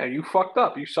 yeah, you fucked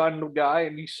up. You signed a guy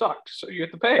and he sucked, so you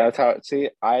have to pay him. That's how. See,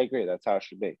 I agree. That's how it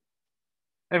should be.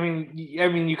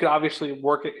 You could obviously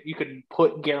work it. You could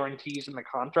put guarantees in the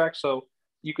contract, so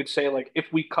you could say like, if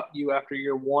we cut you after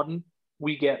year one,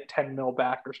 we get 10 mil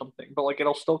back or something. But like,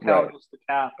 it'll still count Right. against the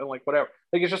cap and like whatever.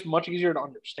 Like, it's just much easier to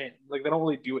understand. Like, they don't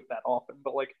really do it that often,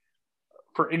 but like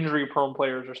for injury prone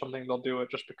players or something, they'll do it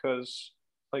just because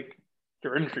like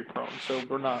you're injury prone, so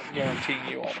we're not guaranteeing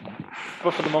you all the money.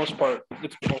 But for the most part,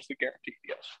 it's mostly guaranteed.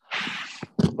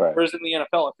 Yes. Right. Whereas in the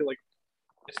NFL, I feel like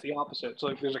it's the opposite. So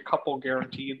like there's a couple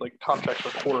guaranteed like contracts for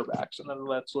quarterbacks, and then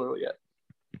that's literally it.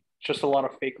 It's just a lot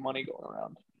of fake money going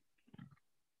around.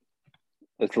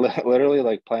 It's literally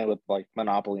like playing with like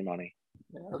monopoly money.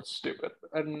 Yeah, that's stupid,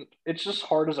 and it's just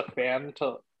hard as a fan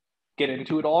to get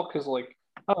into it all because like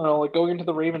I don't know, like going into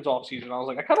the Ravens offseason, I was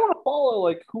like, I kind of want to follow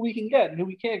like who we can get and who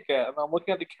we can't get, and I'm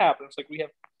looking at the cap, and it's like we have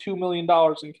 $2 million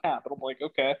in cap, and I'm like,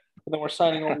 okay, and then we're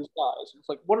signing all these guys. It's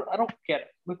like, what? I don't get it.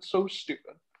 It's so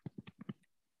stupid.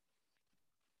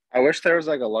 I wish there was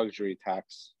like a luxury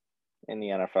tax in the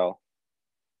NFL.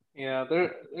 Yeah,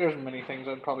 there's many things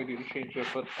I'd probably do to change it,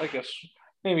 but I guess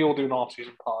maybe we'll do an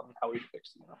off-season pod on how we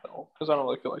fix the NFL because I don't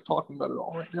really feel like talking about it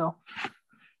all right now.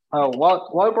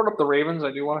 While I brought up the Ravens,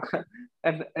 I do want to,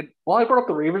 and while I brought up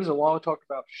the Ravens, and while I talked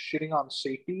about shitting on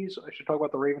safeties, I should talk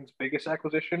about the Ravens' biggest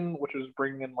acquisition, which is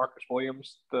bringing in Marcus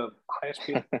Williams, the highest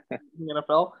paid in the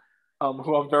NFL,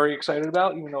 who I'm very excited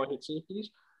about, even though I hate safeties.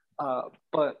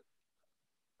 But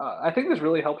I think this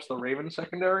really helps the Ravens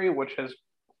secondary, which has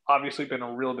obviously been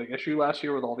a real big issue last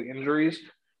year with all the injuries.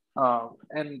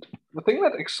 And the thing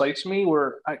that excites me,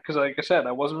 because like I said,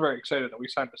 I wasn't very excited that we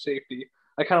signed a safety.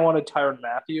 I kind of wanted Tyrann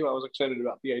Mathieu. I was excited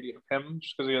about the idea of him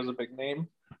just because he has a big name.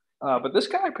 But this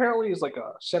guy apparently is like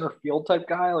a center field type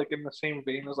guy, like in the same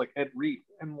vein as like Ed Reed,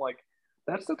 and like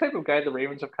that's the type of guy the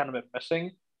Ravens have kind of been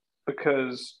missing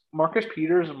because Marcus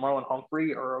Peters and Marlon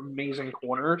Humphrey are amazing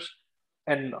corners,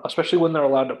 and especially when they're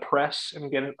allowed to press and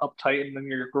get it uptight and then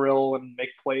your grill and make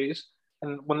plays.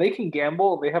 And when they can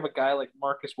gamble, they have a guy like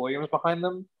Marcus Williams behind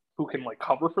them who can like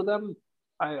cover for them.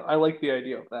 I like the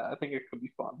idea of that. I think it could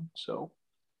be fun. So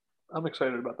I'm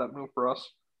excited about that move for us.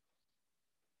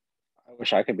 I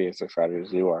wish I could be as excited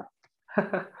as you are.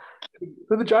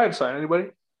 Who the Giants sign? Anybody?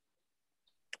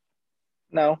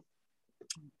 No,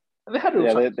 They had to have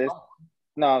yeah, signed they someone.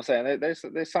 no, I'm saying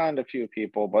they signed a few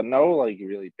people, but no like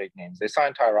really big names. They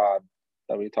signed Tyrod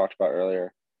that we talked about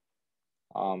earlier.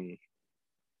 Um,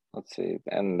 let's see,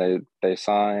 and they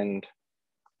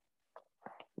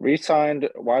re-signed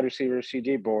wide receiver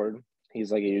CJ Board.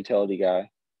 He's like a utility guy.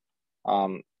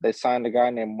 They signed a guy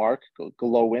named Mark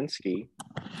Glowinski,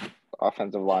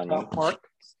 offensive lineman, Mark.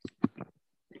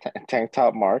 tank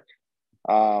top Mark.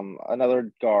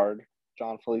 Another guard,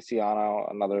 John Feliciano,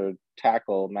 another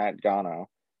tackle, Matt Gano.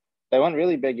 They went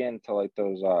really big into like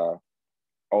those O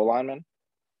linemen,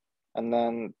 and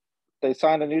then they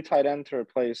signed a new tight end to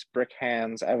replace Brick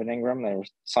Hands, Evan Ingram. They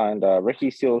signed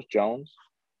Ricky Seals Jones.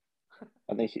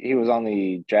 I think he was on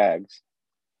the Jags.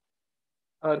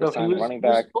 They No, he signed a was running he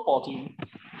was back. the football team.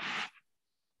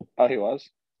 Oh, he was.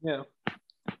 Yeah.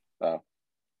 Oh,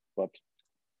 whoops.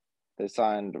 They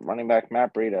signed running back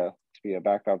Matt Breida to be a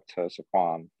backup to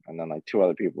Saquon, and then like three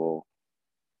other people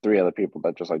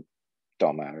that just like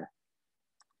don't matter.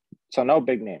 So no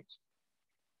big names.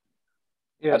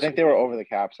 Yeah. I So think they were over the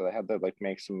cap, so they had to like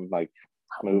make some like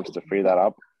moves to free that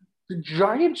up. the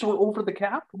Giants were over the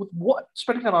cap with what?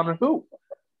 Spending that on who?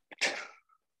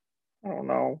 I don't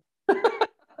know.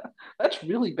 That's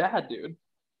really bad, dude.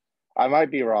 I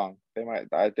might be wrong. They might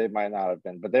not have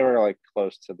been, but they were like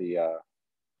close to the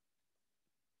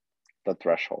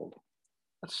threshold.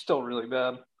 That's still really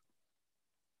bad.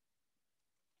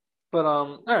 But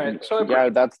all right. So Yeah,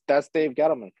 that's Dave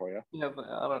Gettleman for you. yeah,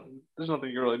 I don't. There's nothing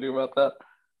you can really do about that.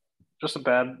 Just a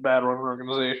bad run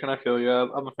organization. I feel you.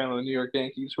 I'm a fan of the New York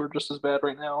Yankees, who are just as bad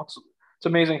right now. It's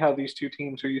amazing how these two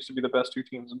teams, who used to be the best two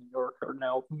teams in New York, are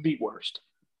now the worst.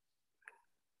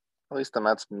 At least the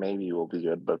Mets maybe will be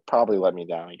good, but probably let me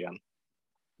down again.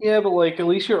 Yeah, but like at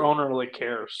least your owner like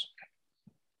cares.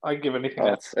 I give anything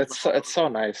Oh, that. it's so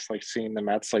nice like seeing the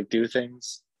Mets like do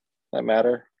things that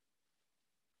matter.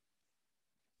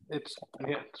 It's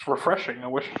yeah, it's refreshing. I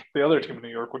wish the other team in New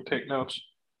York would take notes.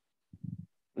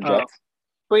 The Uh, Jets.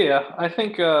 but yeah, I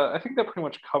think that pretty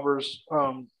much covers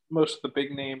most of the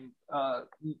big name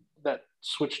that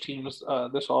switch teams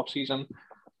this offseason.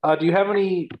 Do you have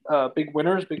any big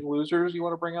winners, big losers you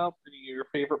want to bring up? Any of your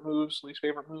favorite moves, least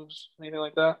favorite moves, anything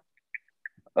like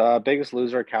that? Biggest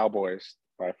loser Cowboys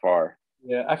by far.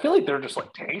 Yeah, I feel like they're just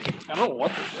like tanking. I don't know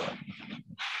what they're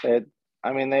doing. It,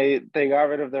 I mean, they got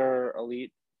rid of their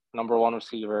elite number one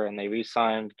receiver and they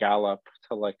re-signed Gallup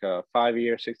to like a 5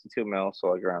 year, 62 mil, so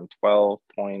like around 12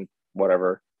 point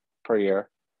whatever per year.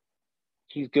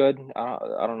 He's good.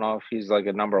 I don't know if he's like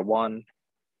a number one,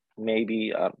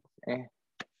 maybe. Eh.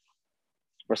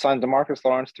 We're signing Demarcus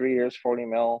Lawrence 3 years, 40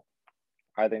 mil.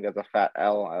 I think that's a fat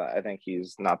L. I think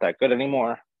he's not that good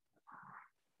anymore.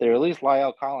 They released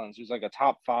Lyle Collins, who's like a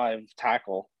top five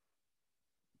tackle.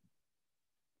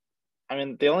 I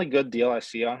mean, the only good deal I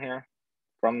see on here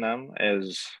from them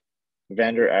is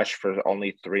Vander Esch for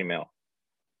only 3 mil.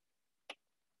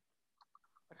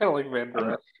 I kind of like Van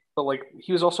Der Esch, but like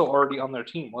he was also already on their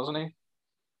team, wasn't he?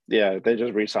 Yeah, they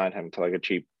just re-signed him to like a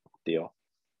cheap deal.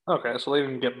 Okay, so they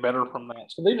didn't get better from that.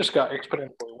 So they just got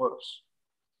exponentially worse.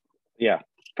 Yeah,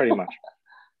 pretty much.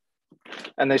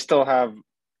 And they still have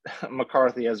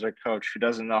McCarthy as their coach, who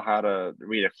doesn't know how to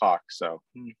read a clock. So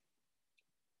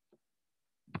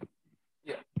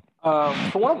Yeah.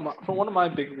 For one of my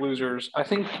big losers, I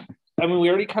mean we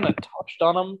already kind of touched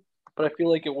on them, but I feel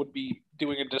like it would be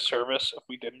doing a disservice if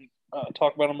we didn't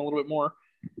talk about them a little bit more.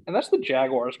 And that's the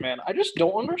Jaguars, man. I just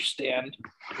don't understand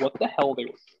what the hell they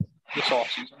were doing this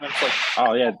offseason. It's like,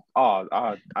 oh yeah,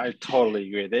 I totally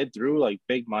agree. They threw like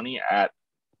big money at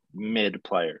mid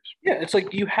players. yeah, it's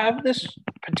like you have this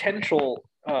potential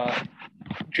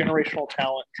generational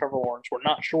talent, Trevor Lawrence. We're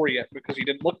not sure yet because he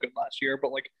didn't look good last year,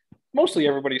 but like mostly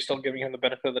everybody's still giving him the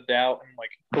benefit of the doubt and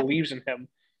like believes in him.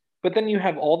 But then you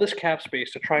have all this cap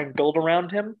space to try and build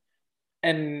around him,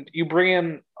 and you bring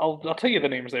in. I'll tell you the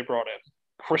names they brought in: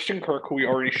 Christian Kirk, who we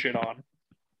already shit on,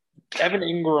 Evan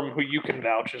Ingram, who you can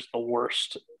vouch is the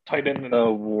worst tight end in The you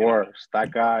know, worst.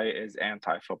 That guy is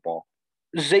anti-football.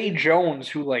 Zay Jones,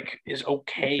 who like is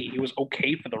okay. He was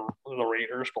okay for the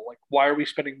Raiders, but like, why are we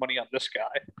spending money on this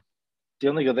guy? The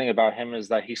only good thing about him is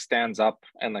that he stands up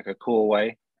in like a cool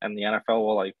way, and the NFL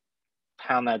will like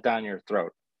pound that down your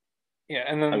throat. Yeah,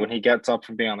 and Like then when he gets up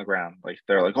from being on the ground, like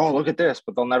they're like, "Oh, look at this,"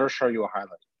 but they'll never show you a highlight.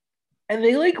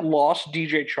 they like lost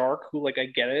DJ Chark, who like I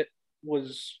get it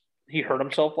was he hurt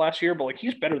himself last year, but like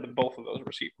he's better than both of those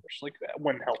receivers, like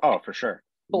when healthy. Oh, for sure.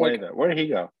 But Way like there. Where did he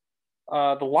go?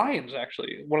 the Lions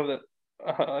actually, one of the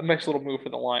a nice little move for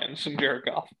the Lions and Jared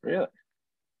Goff. Really?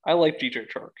 I like DJ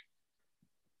Chark.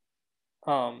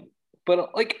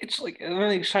 But like it's like and then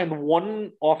they signed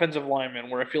one offensive lineman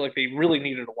where I feel like they really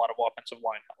needed a lot of offensive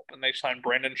line help, and they signed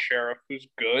Brandon Sheriff, who's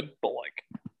good, but like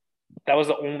that was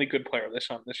the only good player they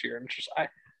signed this year, and it's just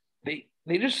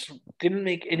they just didn't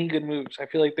make any good moves. I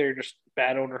feel like they're just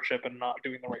bad ownership and not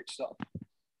doing the right stuff.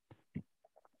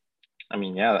 I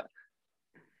mean, yeah,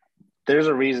 there's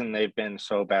a reason they've been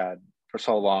so bad for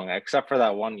so long, except for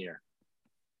that 1 year.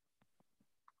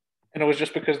 And it was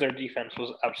just because their defense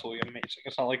was absolutely amazing.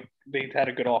 It's not like they had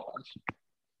a good offense.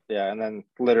 Yeah, and then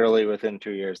literally within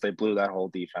 2 years, they blew that whole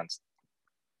defense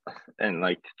and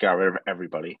like got rid of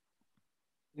everybody.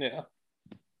 Yeah.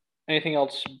 Anything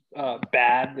else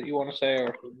bad that you want to say,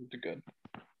 or the good?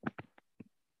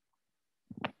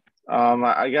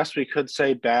 I guess we could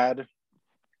say bad.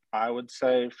 I would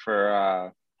say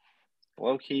for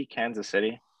low key Kansas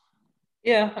City.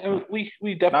 Yeah, I mean,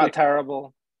 we definitely Not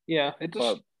terrible, yeah. It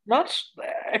just but not.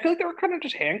 I feel like they were kind of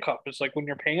just handcuffed. It's like when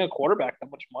you're paying a quarterback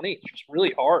that much money, it's just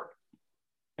really hard.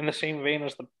 In the same vein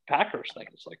as the Packers thing,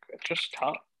 it's like it's just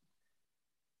tough.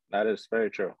 that is very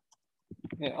true.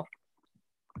 Yeah.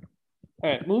 All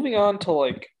right, moving on to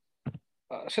like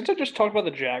since I just talked about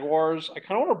the Jaguars, I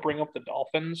kind of want to bring up the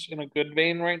Dolphins in a good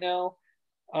vein right now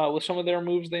with some of their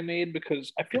moves they made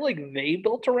because I feel like they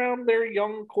built around their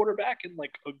young quarterback in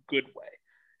like a good way.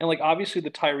 And like obviously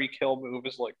the Tyreek Hill move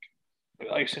is like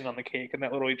icing on the cake, and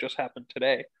that literally just happened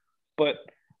today. But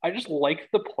I just like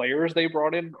the players they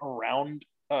brought in around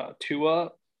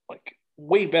Tua like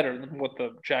way better than what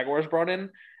the Jaguars brought in.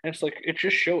 And it's like it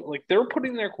just showed like they're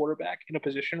putting their quarterback in a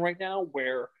position right now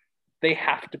where they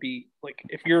have to be like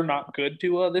if you're not good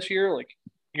Tua this year, like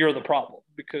you're the problem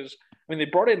because I mean they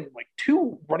brought in like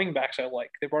two running backs I like.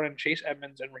 They brought in Chase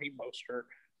Edmonds and Raheem Mostert.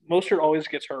 Mostert always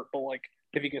gets hurt, but like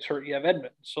if he gets hurt, you have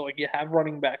Edmonds. So like you have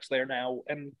running backs there now,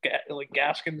 and like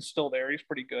Gaskin's still there. He's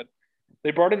pretty good. They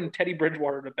brought in Teddy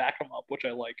Bridgewater to back him up, which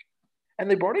I like,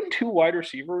 and they brought in two wide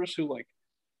receivers who like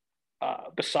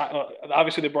beside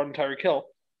obviously they brought in Tyreek Hill,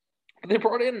 but they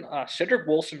brought in Cedric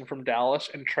Wilson from Dallas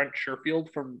and Trent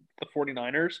Sherfield from the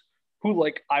 49ers, who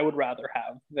like I would rather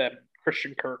have than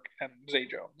Christian Kirk and Zay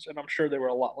Jones, and I'm sure they were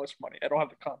a lot less money. I don't have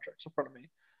the contracts in front of me,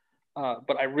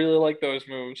 but I really like those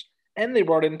moves. And they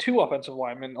brought in two offensive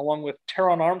linemen along with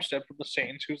Teron Armstead from the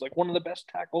Saints, who's like one of the best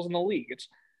tackles in the league. It's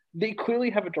they clearly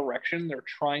have a direction. They're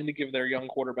trying to give their young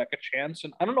quarterback a chance.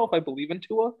 And I don't know if I believe in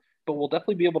Tua, but we'll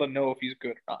definitely be able to know if he's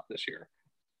good or not this year.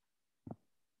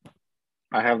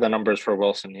 I have the numbers for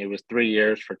Wilson. He was 3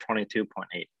 years for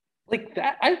 22.8. Like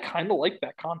that, I kind of like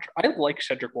that contract. I like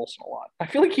Cedric Wilson a lot. I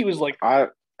feel like he was like I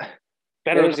better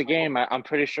There than was a game. I'm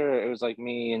pretty sure it was like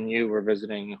me and you were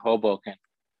visiting Hoboken,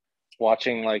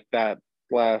 watching like that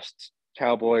last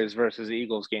Cowboys versus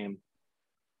Eagles game,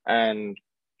 and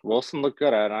Wilson looked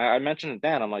good at it. I mentioned it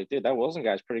Dan. I'm like, dude, that Wilson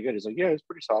guy's pretty good. He's like, yeah, he's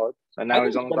pretty solid. And I now think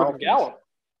he's he's on the better than Dolphins. Gallup.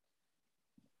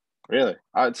 Really?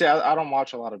 I'd say I don't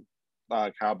watch a lot of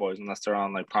Cowboys unless they're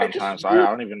on like I prime just time. So really I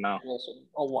don't even know. Wilson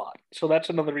a lot. So that's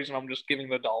another reason I'm just giving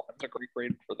the Dolphins a great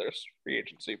grade for their free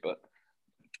agency. But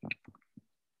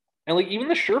and like even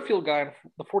the Sherfield guy in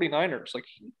the 49ers, like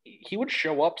he would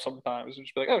show up sometimes and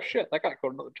just be like, oh shit, that guy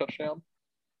caught another touchdown.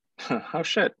 Oh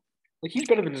shit. Like he's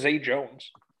better than Zay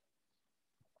Jones.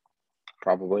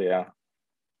 Probably yeah.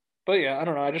 But yeah, I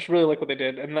don't know. I just really like what they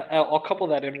did, and I'll couple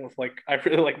that in with like I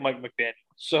really like Mike McDaniel.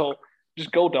 So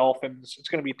just go Dolphins. It's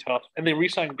gonna be tough, and they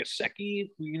re-signed Gesicki,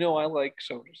 who you know I like.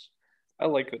 So just I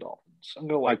like the Dolphins. I'm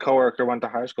gonna My like coworker went to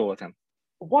high school with him.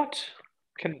 what?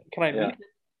 Can I Yeah. meet?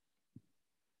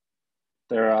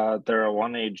 They're a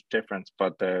one age difference,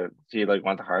 but he like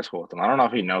went to high school with him. I don't know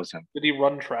if he knows him. Did he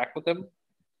run track with him?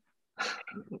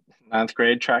 Ninth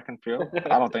grade track and field?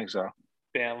 I don't think so.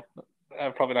 Damn,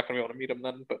 I'm probably not gonna be able to meet him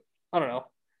then. But I don't know.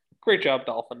 Great job,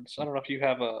 Dolphins. I don't know if you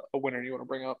have a winner you want to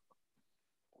bring up.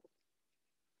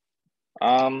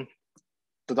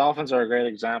 The Dolphins are a great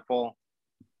example.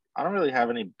 I don't really have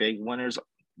any big winners.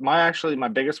 My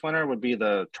biggest winner would be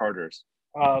the Chargers.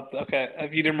 Okay.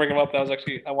 If you didn't bring him up, that was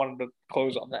actually I wanted to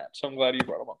close on that. So I'm glad you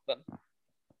brought him up then.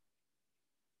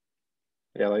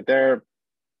 Yeah, like their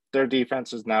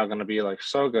defense is now going to be like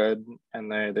so good, and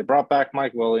they brought back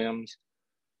Mike Williams.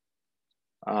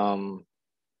 Um,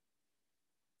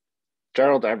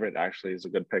 Gerald Everett actually is a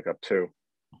good pickup too,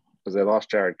 because they lost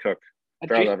Jared Cook.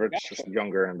 Gerald Everett's just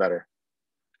younger and better.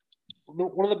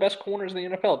 One of the best corners in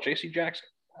the NFL, J.C. Jackson,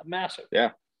 massive.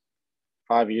 Yeah,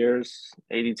 5 years,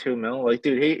 82 mil. Like,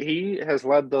 dude, he has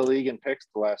led the league in picks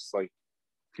the last like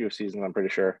few seasons. I'm pretty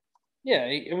sure. Yeah,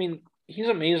 I mean he's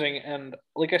amazing, and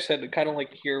like I said, kind of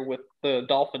like here with the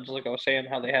Dolphins, like I was saying,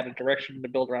 how they had a direction to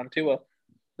build around Tua.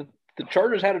 The the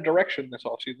Chargers had a direction this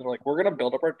offseason. They're like, we're going to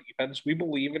build up our defense. We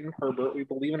believe in Herbert. We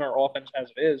believe in our offense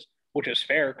as it is, which is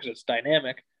fair because it's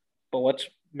dynamic. But let's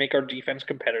make our defense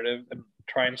competitive and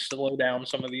try and slow down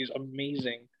some of these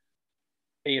amazing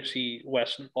AFC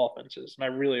West offenses. And I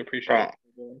really appreciate what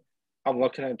they're doing. I'm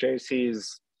looking at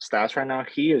JC's stats right now.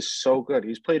 He is so good.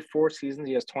 He's played 4 seasons.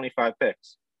 He has 25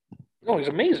 picks. No, he's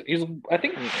amazing. I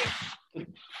think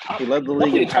he led the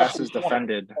league in passes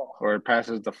defended or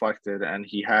passes deflected, and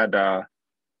he had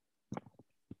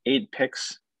 8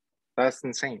 picks. That's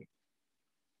insane.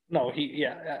 No,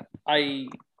 I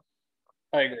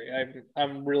agree.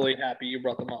 I'm really happy you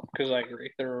brought them up because I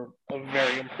agree. They're a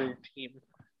very improved team,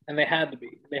 and they had to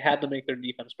be. They had to make their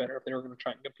defense better if they were going to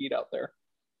try and compete out there.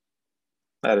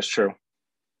 That is true.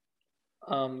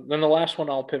 Then the last one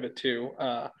I'll pivot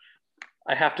to.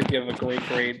 I have to give a great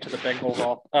grade to the Bengals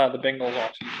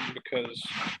offseason because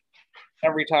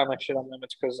every time I shit on them,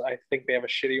 it's because I think they have a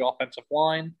shitty offensive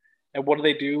line. And what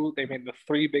do? They made the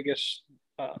 3 biggest.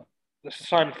 They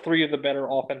signed 3 of the better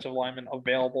offensive linemen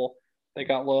available. They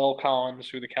got Lyle Collins,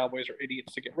 who the Cowboys are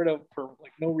idiots to get rid of for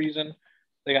like no reason.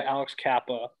 They got Alex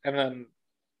Kappa, and then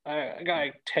a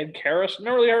guy Ted Karras.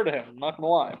 Never really heard of him. I'm not gonna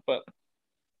lie, but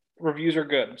reviews are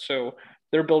good. So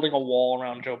they're building a wall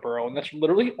around Joe Burrow, and that's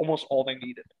literally almost all they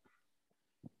needed.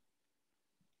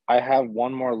 I have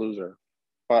one more loser,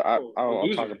 but I'll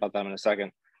talk about them in a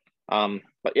second.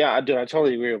 But yeah, dude, I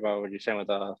totally agree about what you're saying with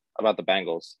about the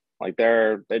Bengals. Like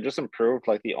they just improved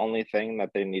like the only thing that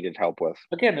they needed help with.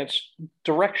 Again, it's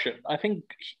direction. I think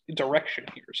direction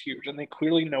here is huge, and they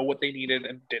clearly know what they needed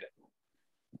and did it.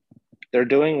 They're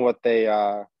doing what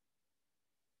the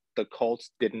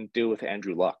Colts didn't do with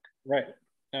Andrew Luck. Right.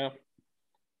 Yeah.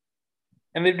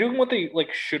 And they're doing what they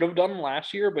like should have done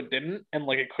last year, but didn't, and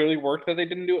like it clearly worked that they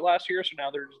didn't do it last year. So now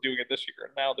they're just doing it this year,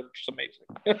 and now they're just amazing.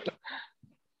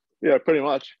 Yeah, pretty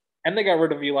much. And they got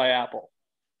rid of Eli Apple.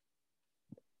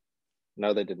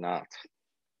 No, they did not.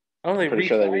 Oh, pretty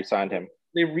sure they re-signed him.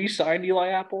 They re-signed Eli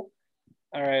Apple?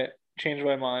 All right. Changed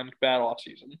my mind. Bad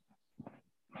offseason.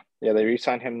 Yeah, they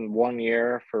re-signed him 1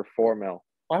 year for $4 million.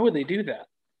 Why would they do that?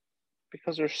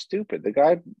 Because they're stupid. The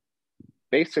guy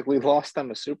basically lost them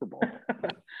a Super Bowl.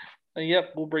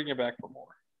 Yep, we'll bring you back for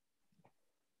more.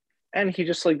 And he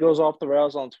just like goes off the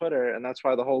rails on Twitter, and that's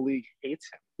why the whole league hates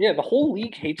him. Yeah, the whole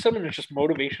league hates him, and it's just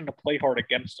motivation to play hard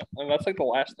against him. And that's like the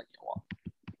last thing you want.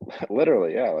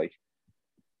 Literally, yeah. Like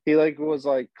he like was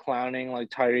like clowning like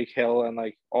Tyreek Hill and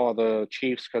like all the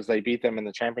Chiefs because they beat them in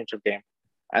the championship game,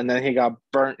 and then he got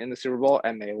burnt in the Super Bowl,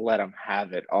 and they let him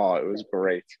have it. Oh, it was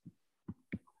great.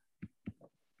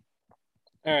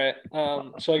 All right.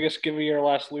 So I guess give me your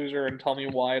last loser and tell me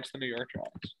why it's the New York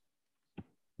Giants.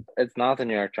 It's not the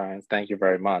New York Giants. Thank you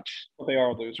very much. But they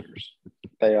are losers.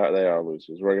 They are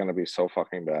losers. We're gonna be so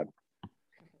fucking bad.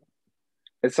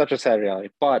 It's such a sad reality.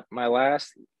 But my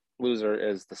last loser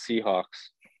is the Seahawks.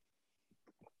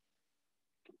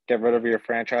 Get rid of your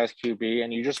franchise QB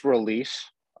and you just release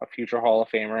a future Hall of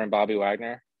Famer and Bobby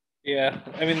Wagner. Yeah,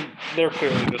 I mean they're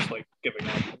clearly just like giving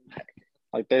up.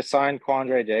 Like they signed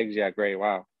Quandre Diggs. Yeah, great.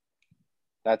 Wow,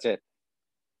 that's it.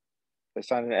 They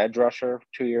signed an edge rusher,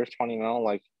 2 years, $20 million.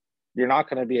 Like you're not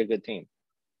going to be a good team.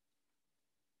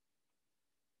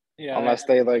 Yeah, unless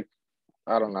they like,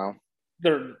 I don't know.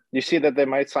 You see that they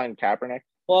might sign Kaepernick.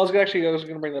 Well, I was going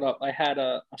to bring that up. I had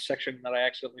a section that I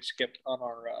accidentally skipped on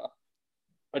our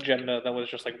agenda that was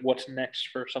just like what's next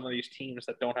for some of these teams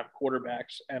that don't have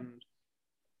quarterbacks, and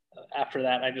after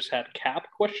that I just had cap ?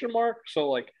 So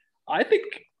like I think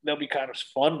they'll be kind of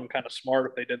fun and kind of smart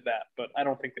if they did that, but I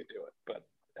don't think they do it. But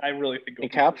I really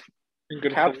think Cap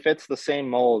fits the same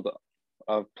mold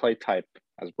of play type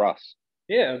as Russ.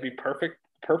 Yeah, it'd be perfect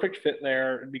fit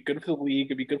there. It'd be good for the league.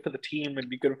 It'd be good for the team. It'd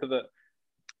be good for the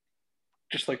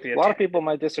just like the. A lot of people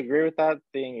might disagree with that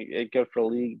being good for the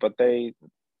league, but they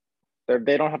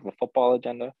don't have a football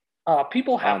agenda.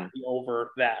 People have to be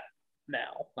over that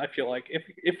now. I feel like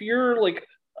if you're like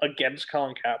against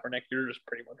Colin Kaepernick, you're just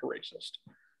pretty much a racist.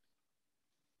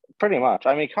 Pretty much.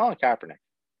 I mean, Colin Kaepernick,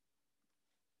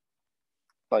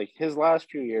 like his last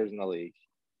few years in the league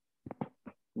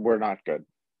were not good.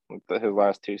 His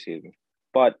last 2 seasons,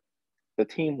 but the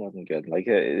team wasn't good. Like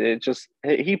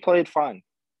he played fun.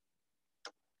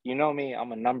 You know me,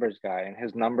 I'm a numbers guy, and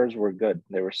his numbers were good.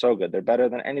 They were so good. They're better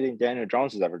than anything Daniel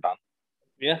Jones has ever done.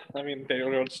 Yeah, I mean,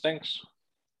 Daniel Jones stinks.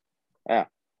 Yeah,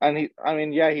 and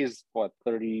he's what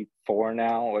 34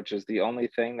 now, which is the only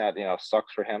thing that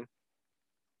sucks for him.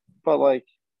 But like,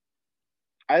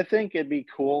 I think it'd be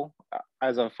cool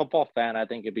as a football fan. I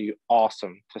think it'd be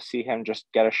awesome to see him just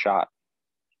get a shot.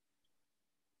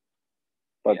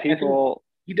 But yeah,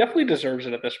 he definitely deserves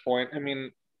it at this point. I mean,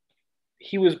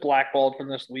 he was blackballed from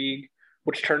this league,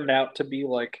 which turned out to be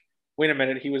like, wait a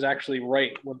minute, he was actually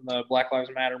right when the Black Lives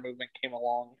Matter movement came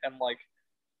along, and like,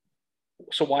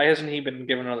 so why hasn't he been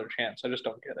given another chance? I just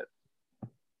don't get it.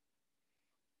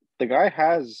 The guy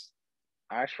has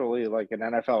actually like an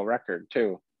NFL record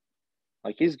too.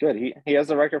 Like he's good. He has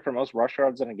the record for most rush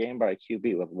yards in a game by a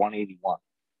QB with 181.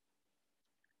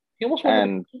 He almost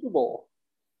won the Super Bowl.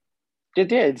 It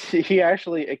did. He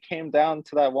actually it came down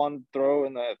to that one throw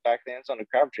in the back of the end zone to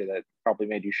Crabtree that probably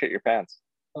made you shit your pants.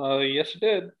 Yes, it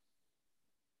did.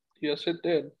 Yes, it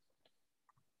did.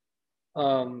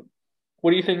 What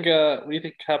do you think? What do you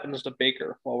think happens to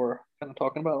Baker while we're kind of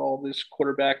talking about all this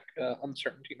quarterback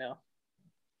uncertainty now?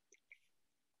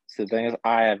 So the thing is,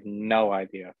 I have no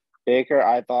idea. Baker,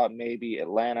 I thought maybe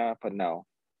Atlanta, but no.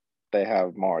 They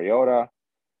have Mariota.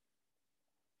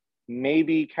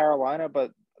 Maybe Carolina,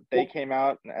 but they came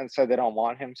out and said they don't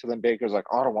want him. So then Baker's like,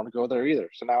 oh, I don't want to go there either.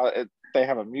 So now they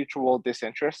have a mutual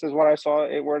disinterest, is what I saw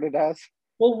it worded as.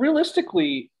 Well,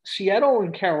 realistically, Seattle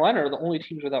and Carolina are the only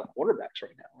teams without quarterbacks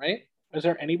right now, right? Is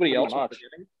there anybody else we're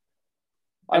forgetting?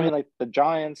 I mean, like the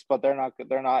Giants, but they're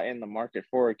not in the market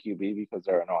for a QB because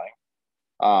they're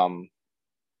annoying.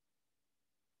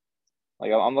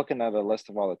 Like I'm looking at a list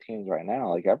of all the teams right now.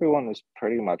 Like everyone is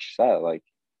pretty much set. Like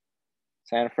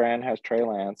San Fran has Trey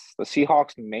Lance. The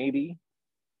Seahawks maybe.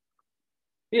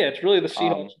 Yeah, it's really the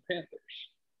Seahawks and Panthers.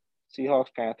 Seahawks,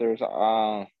 Panthers.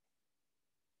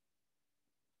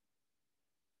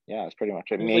 Yeah, that's pretty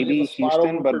much it. Maybe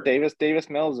Houston, but Davis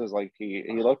Mills is like he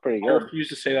looked pretty good. I refuse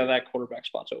to say that quarterback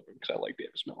spot's open because I like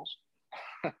Davis Mills.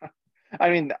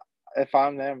 I mean, if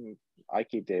I'm them, I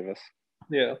keep Davis.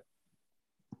 Yeah.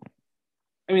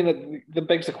 I mean, that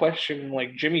begs the question.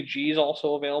 Like Jimmy G is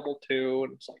also available too,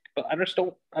 and it's like, but I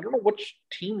don't know which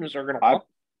teams are going to want.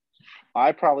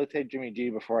 I probably take Jimmy G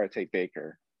before I take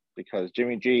Baker because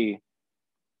Jimmy G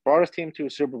brought his team to a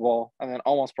Super Bowl and then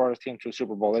almost brought his team to a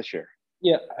Super Bowl this year.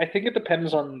 Yeah, I think it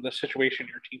depends on the situation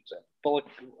your team's in. But like,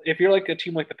 if you're like a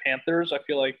team like the Panthers, I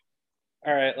feel like,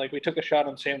 all right, like we took a shot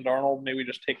on Sam Darnold, maybe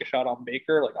just take a shot on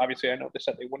Baker. Like obviously, I know they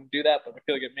said they wouldn't do that, but I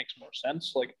feel like it makes more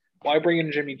sense. Like, why bring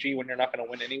in Jimmy G when you're not going to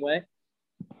win anyway?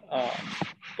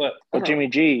 But Jimmy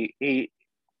G,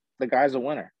 the guy's a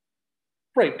winner.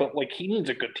 Right, but like he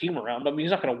needs a good team around him. He's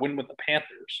not going to win with the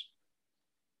Panthers.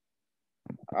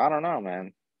 I don't know,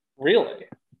 man. Really?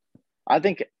 I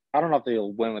don't know if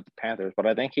they'll win with the Panthers, but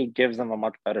I think he gives them a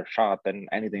much better shot than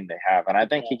anything they have. And I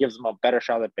think he gives them a better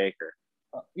shot at Baker.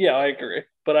 Yeah, I agree.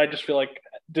 But I just feel like,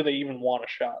 do they even want a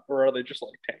shot or are they just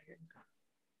like tanking?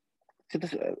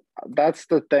 That's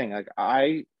the thing. Like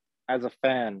as a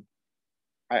fan,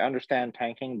 I understand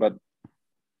tanking, but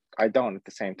I don't at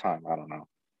the same time. I don't know.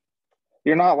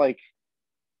 You're not like,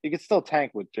 you could still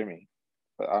tank with Jimmy,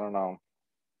 but I don't know.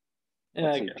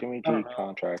 Yeah, Jimmy G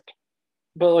contract.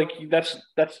 But like that's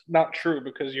not true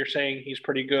because you're saying he's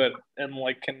pretty good and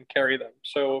like can carry them.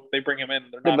 So if they bring him in,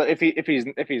 they're not. Yeah, but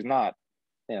if he's not,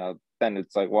 then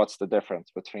it's like, what's the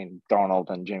difference between Darnold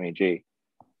and Jimmy G?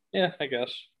 Yeah, I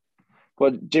guess.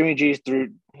 But Jimmy G's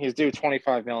he's due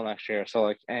 $25 million next year, so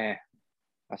like,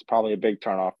 that's probably a big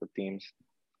turnoff for teams.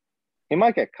 He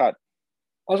might get cut.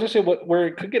 I was gonna say where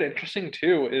it could get interesting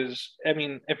too is, I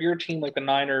mean, if you're a team like the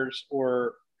Niners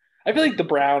or I feel like the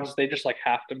Browns, they just like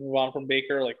have to move on from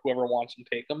Baker, like whoever wants him,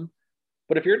 take him.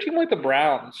 But if you're a team like the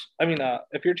Browns, I mean,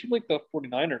 if you're a team like the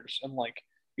 49ers and like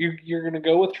you're going to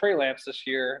go with Trey Lance this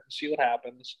year and see what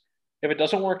happens. If it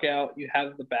doesn't work out, you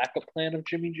have the backup plan of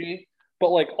Jimmy G. But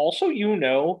like also,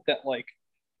 that like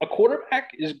a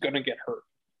quarterback is going to get hurt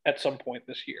at some point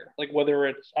this year. Like whether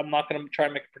it's, I'm not going to try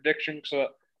and make a prediction because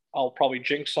I'll probably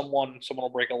jinx someone will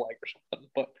break a leg or something.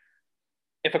 But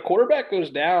if a quarterback goes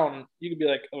down, you could be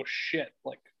like, oh shit,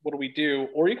 like what do we do?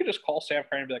 Or you could just call San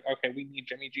Fran and be like, okay, we need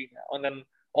Jimmy G now. And then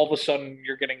all of a sudden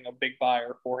you're getting a big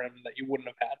buyer for him that you wouldn't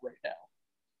have had right now.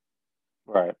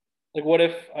 Right. Like what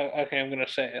if, okay, I'm going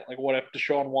to say it. Like what if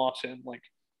Deshaun Watson like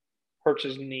hurts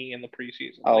his knee in the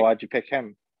preseason? Oh, like, why'd you pick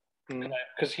him?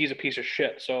 Because he's a piece of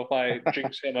shit. So if I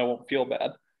jinx him, I won't feel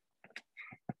bad.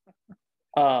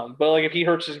 But like if he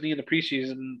hurts his knee in the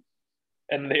preseason,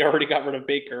 and they already got rid of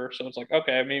Baker, so it's like,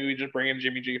 okay, maybe we just bring in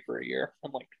Jimmy G for a year.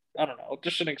 I'm like, I don't know,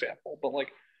 just an example, but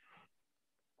like,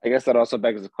 I guess that also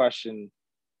begs the question: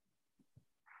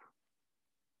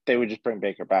 they would just bring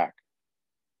Baker back.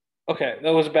 Okay,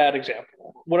 that was a bad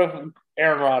example. What if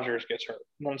Aaron Rodgers gets hurt?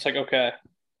 And then it's like, okay,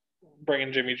 bring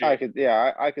in Jimmy G. I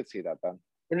could see that then.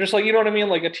 Or just like, you know what I mean?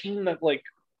 Like a team that like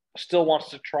still wants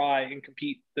to try and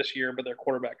compete this year, but their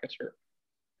quarterback gets hurt.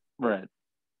 Right.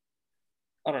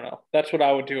 I don't know. That's what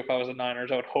I would do if I was the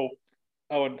Niners. I would hope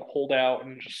I would hold out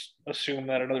and just assume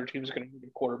that another team's going to move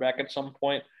a quarterback at some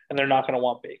point, and they're not going to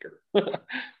want Baker.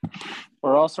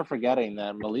 We're also forgetting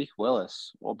that Malik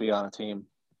Willis will be on a team.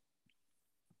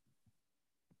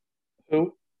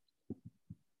 Who?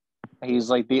 He's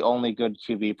like the only good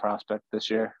QB prospect this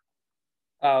year.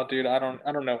 Oh, dude, I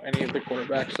don't know any of the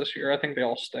quarterbacks this year. I think they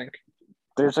all stink.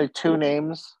 There's like two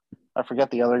names. I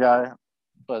forget the other guy,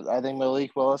 but I think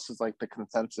Malik Willis is like the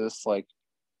consensus like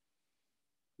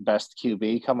best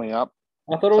QB coming up.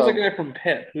 I thought it was a guy from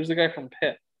Pitt. Who's the guy from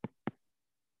Pitt?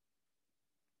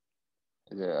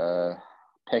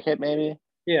 Pickett, maybe?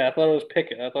 Yeah, I thought it was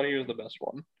Pickett. I thought he was the best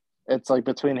one. It's like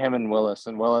between him and Willis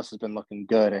has been looking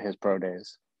good at his pro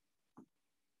days.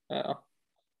 Yeah.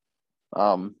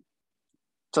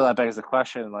 So that begs the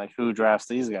question, like, who drafts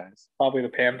these guys? Probably the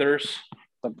Panthers.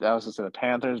 I was going to say the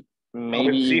Panthers,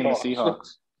 maybe even the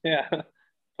Seahawks. Yeah, if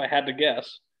I had to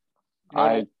guess.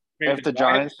 If the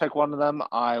Giants pick one of them,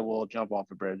 I will jump off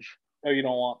the bridge. Oh, you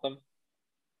don't want them?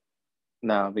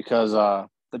 No, because the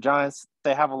Giants,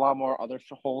 they have a lot more other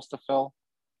holes to fill.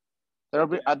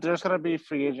 There's going to be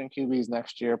free agent QBs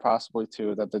next year, possibly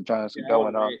too, that the Giants are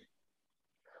going on.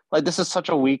 Like, this is such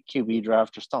a weak QB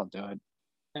draft. Just don't do it.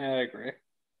 Yeah, I agree.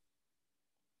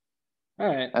 All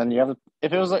right. And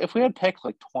if we had picked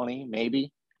like 20,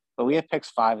 maybe, but we have picks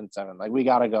 5 and 7. Like, we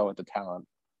got to go with the talent.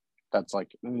 That's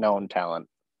like known talent.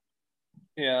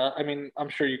 Yeah, I mean, I'm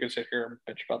sure you could sit here and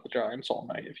bitch about the Giants all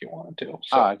night if you wanted to.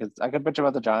 So. I could bitch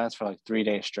about the Giants for like 3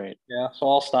 days straight. Yeah, so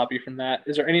I'll stop you from that.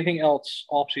 Is there anything else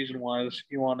offseason wise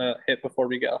you want to hit before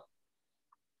we go?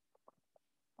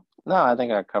 No, I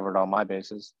think I covered all my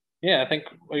bases. Yeah, I think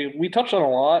we touched on a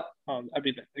lot. I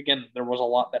mean, again, there was a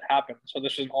lot that happened. So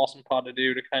this is an awesome pod to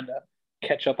do to kind of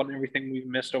catch up on everything we've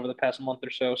missed over the past month or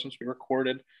so since we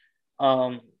recorded.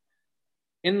 In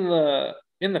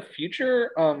the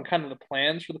future, kind of the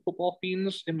plans for the football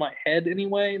fiends in my head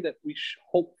anyway, that we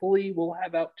hopefully will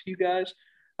have out to you guys.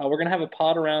 We're going to have a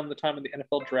pod around the time of the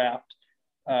NFL draft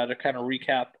to kind of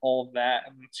recap all of that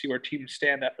and see where teams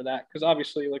stand after that. Because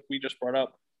obviously, like we just brought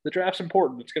up, the draft's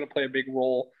important. It's going to play a big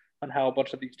role on how a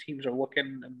bunch of these teams are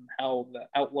looking and how the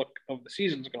outlook of the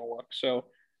season is going to look. So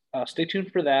stay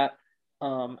tuned for that.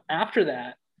 After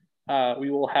that, we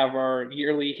will have our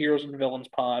yearly Heroes and Villains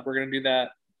pod. We're going to do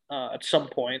that at some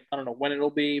point. I don't know when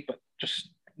it'll be, but just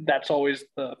that's always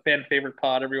the fan favorite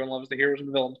pod. Everyone loves the Heroes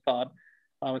and Villains pod.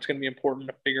 It's going to be important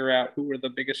to figure out who are the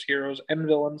biggest heroes and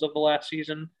villains of the last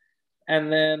season.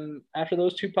 And then after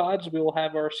those two pods, we will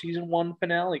have our season 1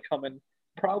 finale coming.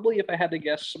 Probably, if I had to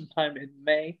guess, sometime in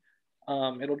May.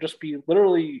 It'll just be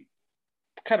literally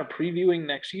kind of previewing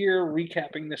next year,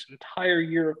 recapping this entire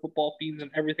year of football fiends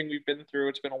and everything we've been through.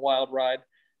 It's been a wild ride.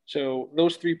 So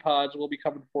those 3 pods will be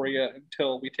coming for you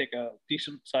until we take a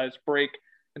decent-sized break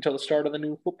until the start of the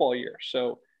new football year.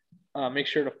 So make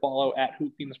sure to follow at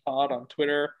HoopFiendsPod on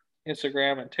Twitter,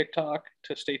 Instagram, and TikTok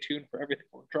to stay tuned for everything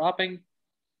we're dropping.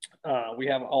 We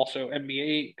have also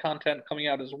NBA content coming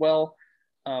out as well.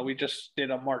 We just did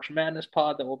a March Madness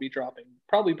pod that will be dropping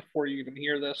probably before you even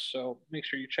hear this, so make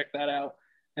sure you check that out.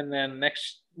 And then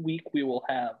next week we will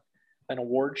have an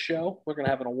award show. We're going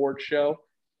to have an award show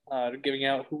giving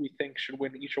out who we think should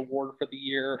win each award for the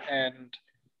year, and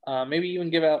maybe even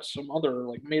give out some other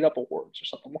like made-up awards or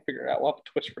something. We'll figure it out. We'll have a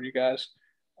twist for you guys.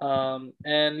 And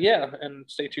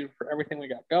stay tuned for everything we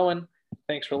got going.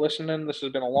 Thanks for listening. This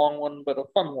has been a long one, but a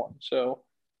fun one. So,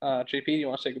 JP, do you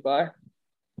want to say goodbye?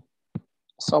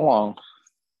 So long.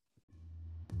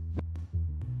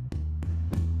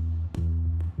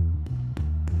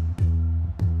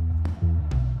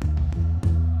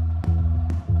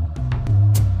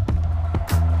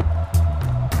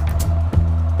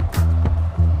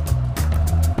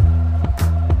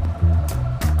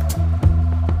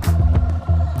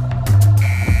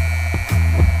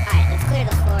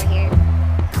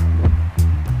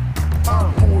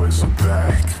 Our boys are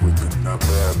back with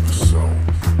another episode.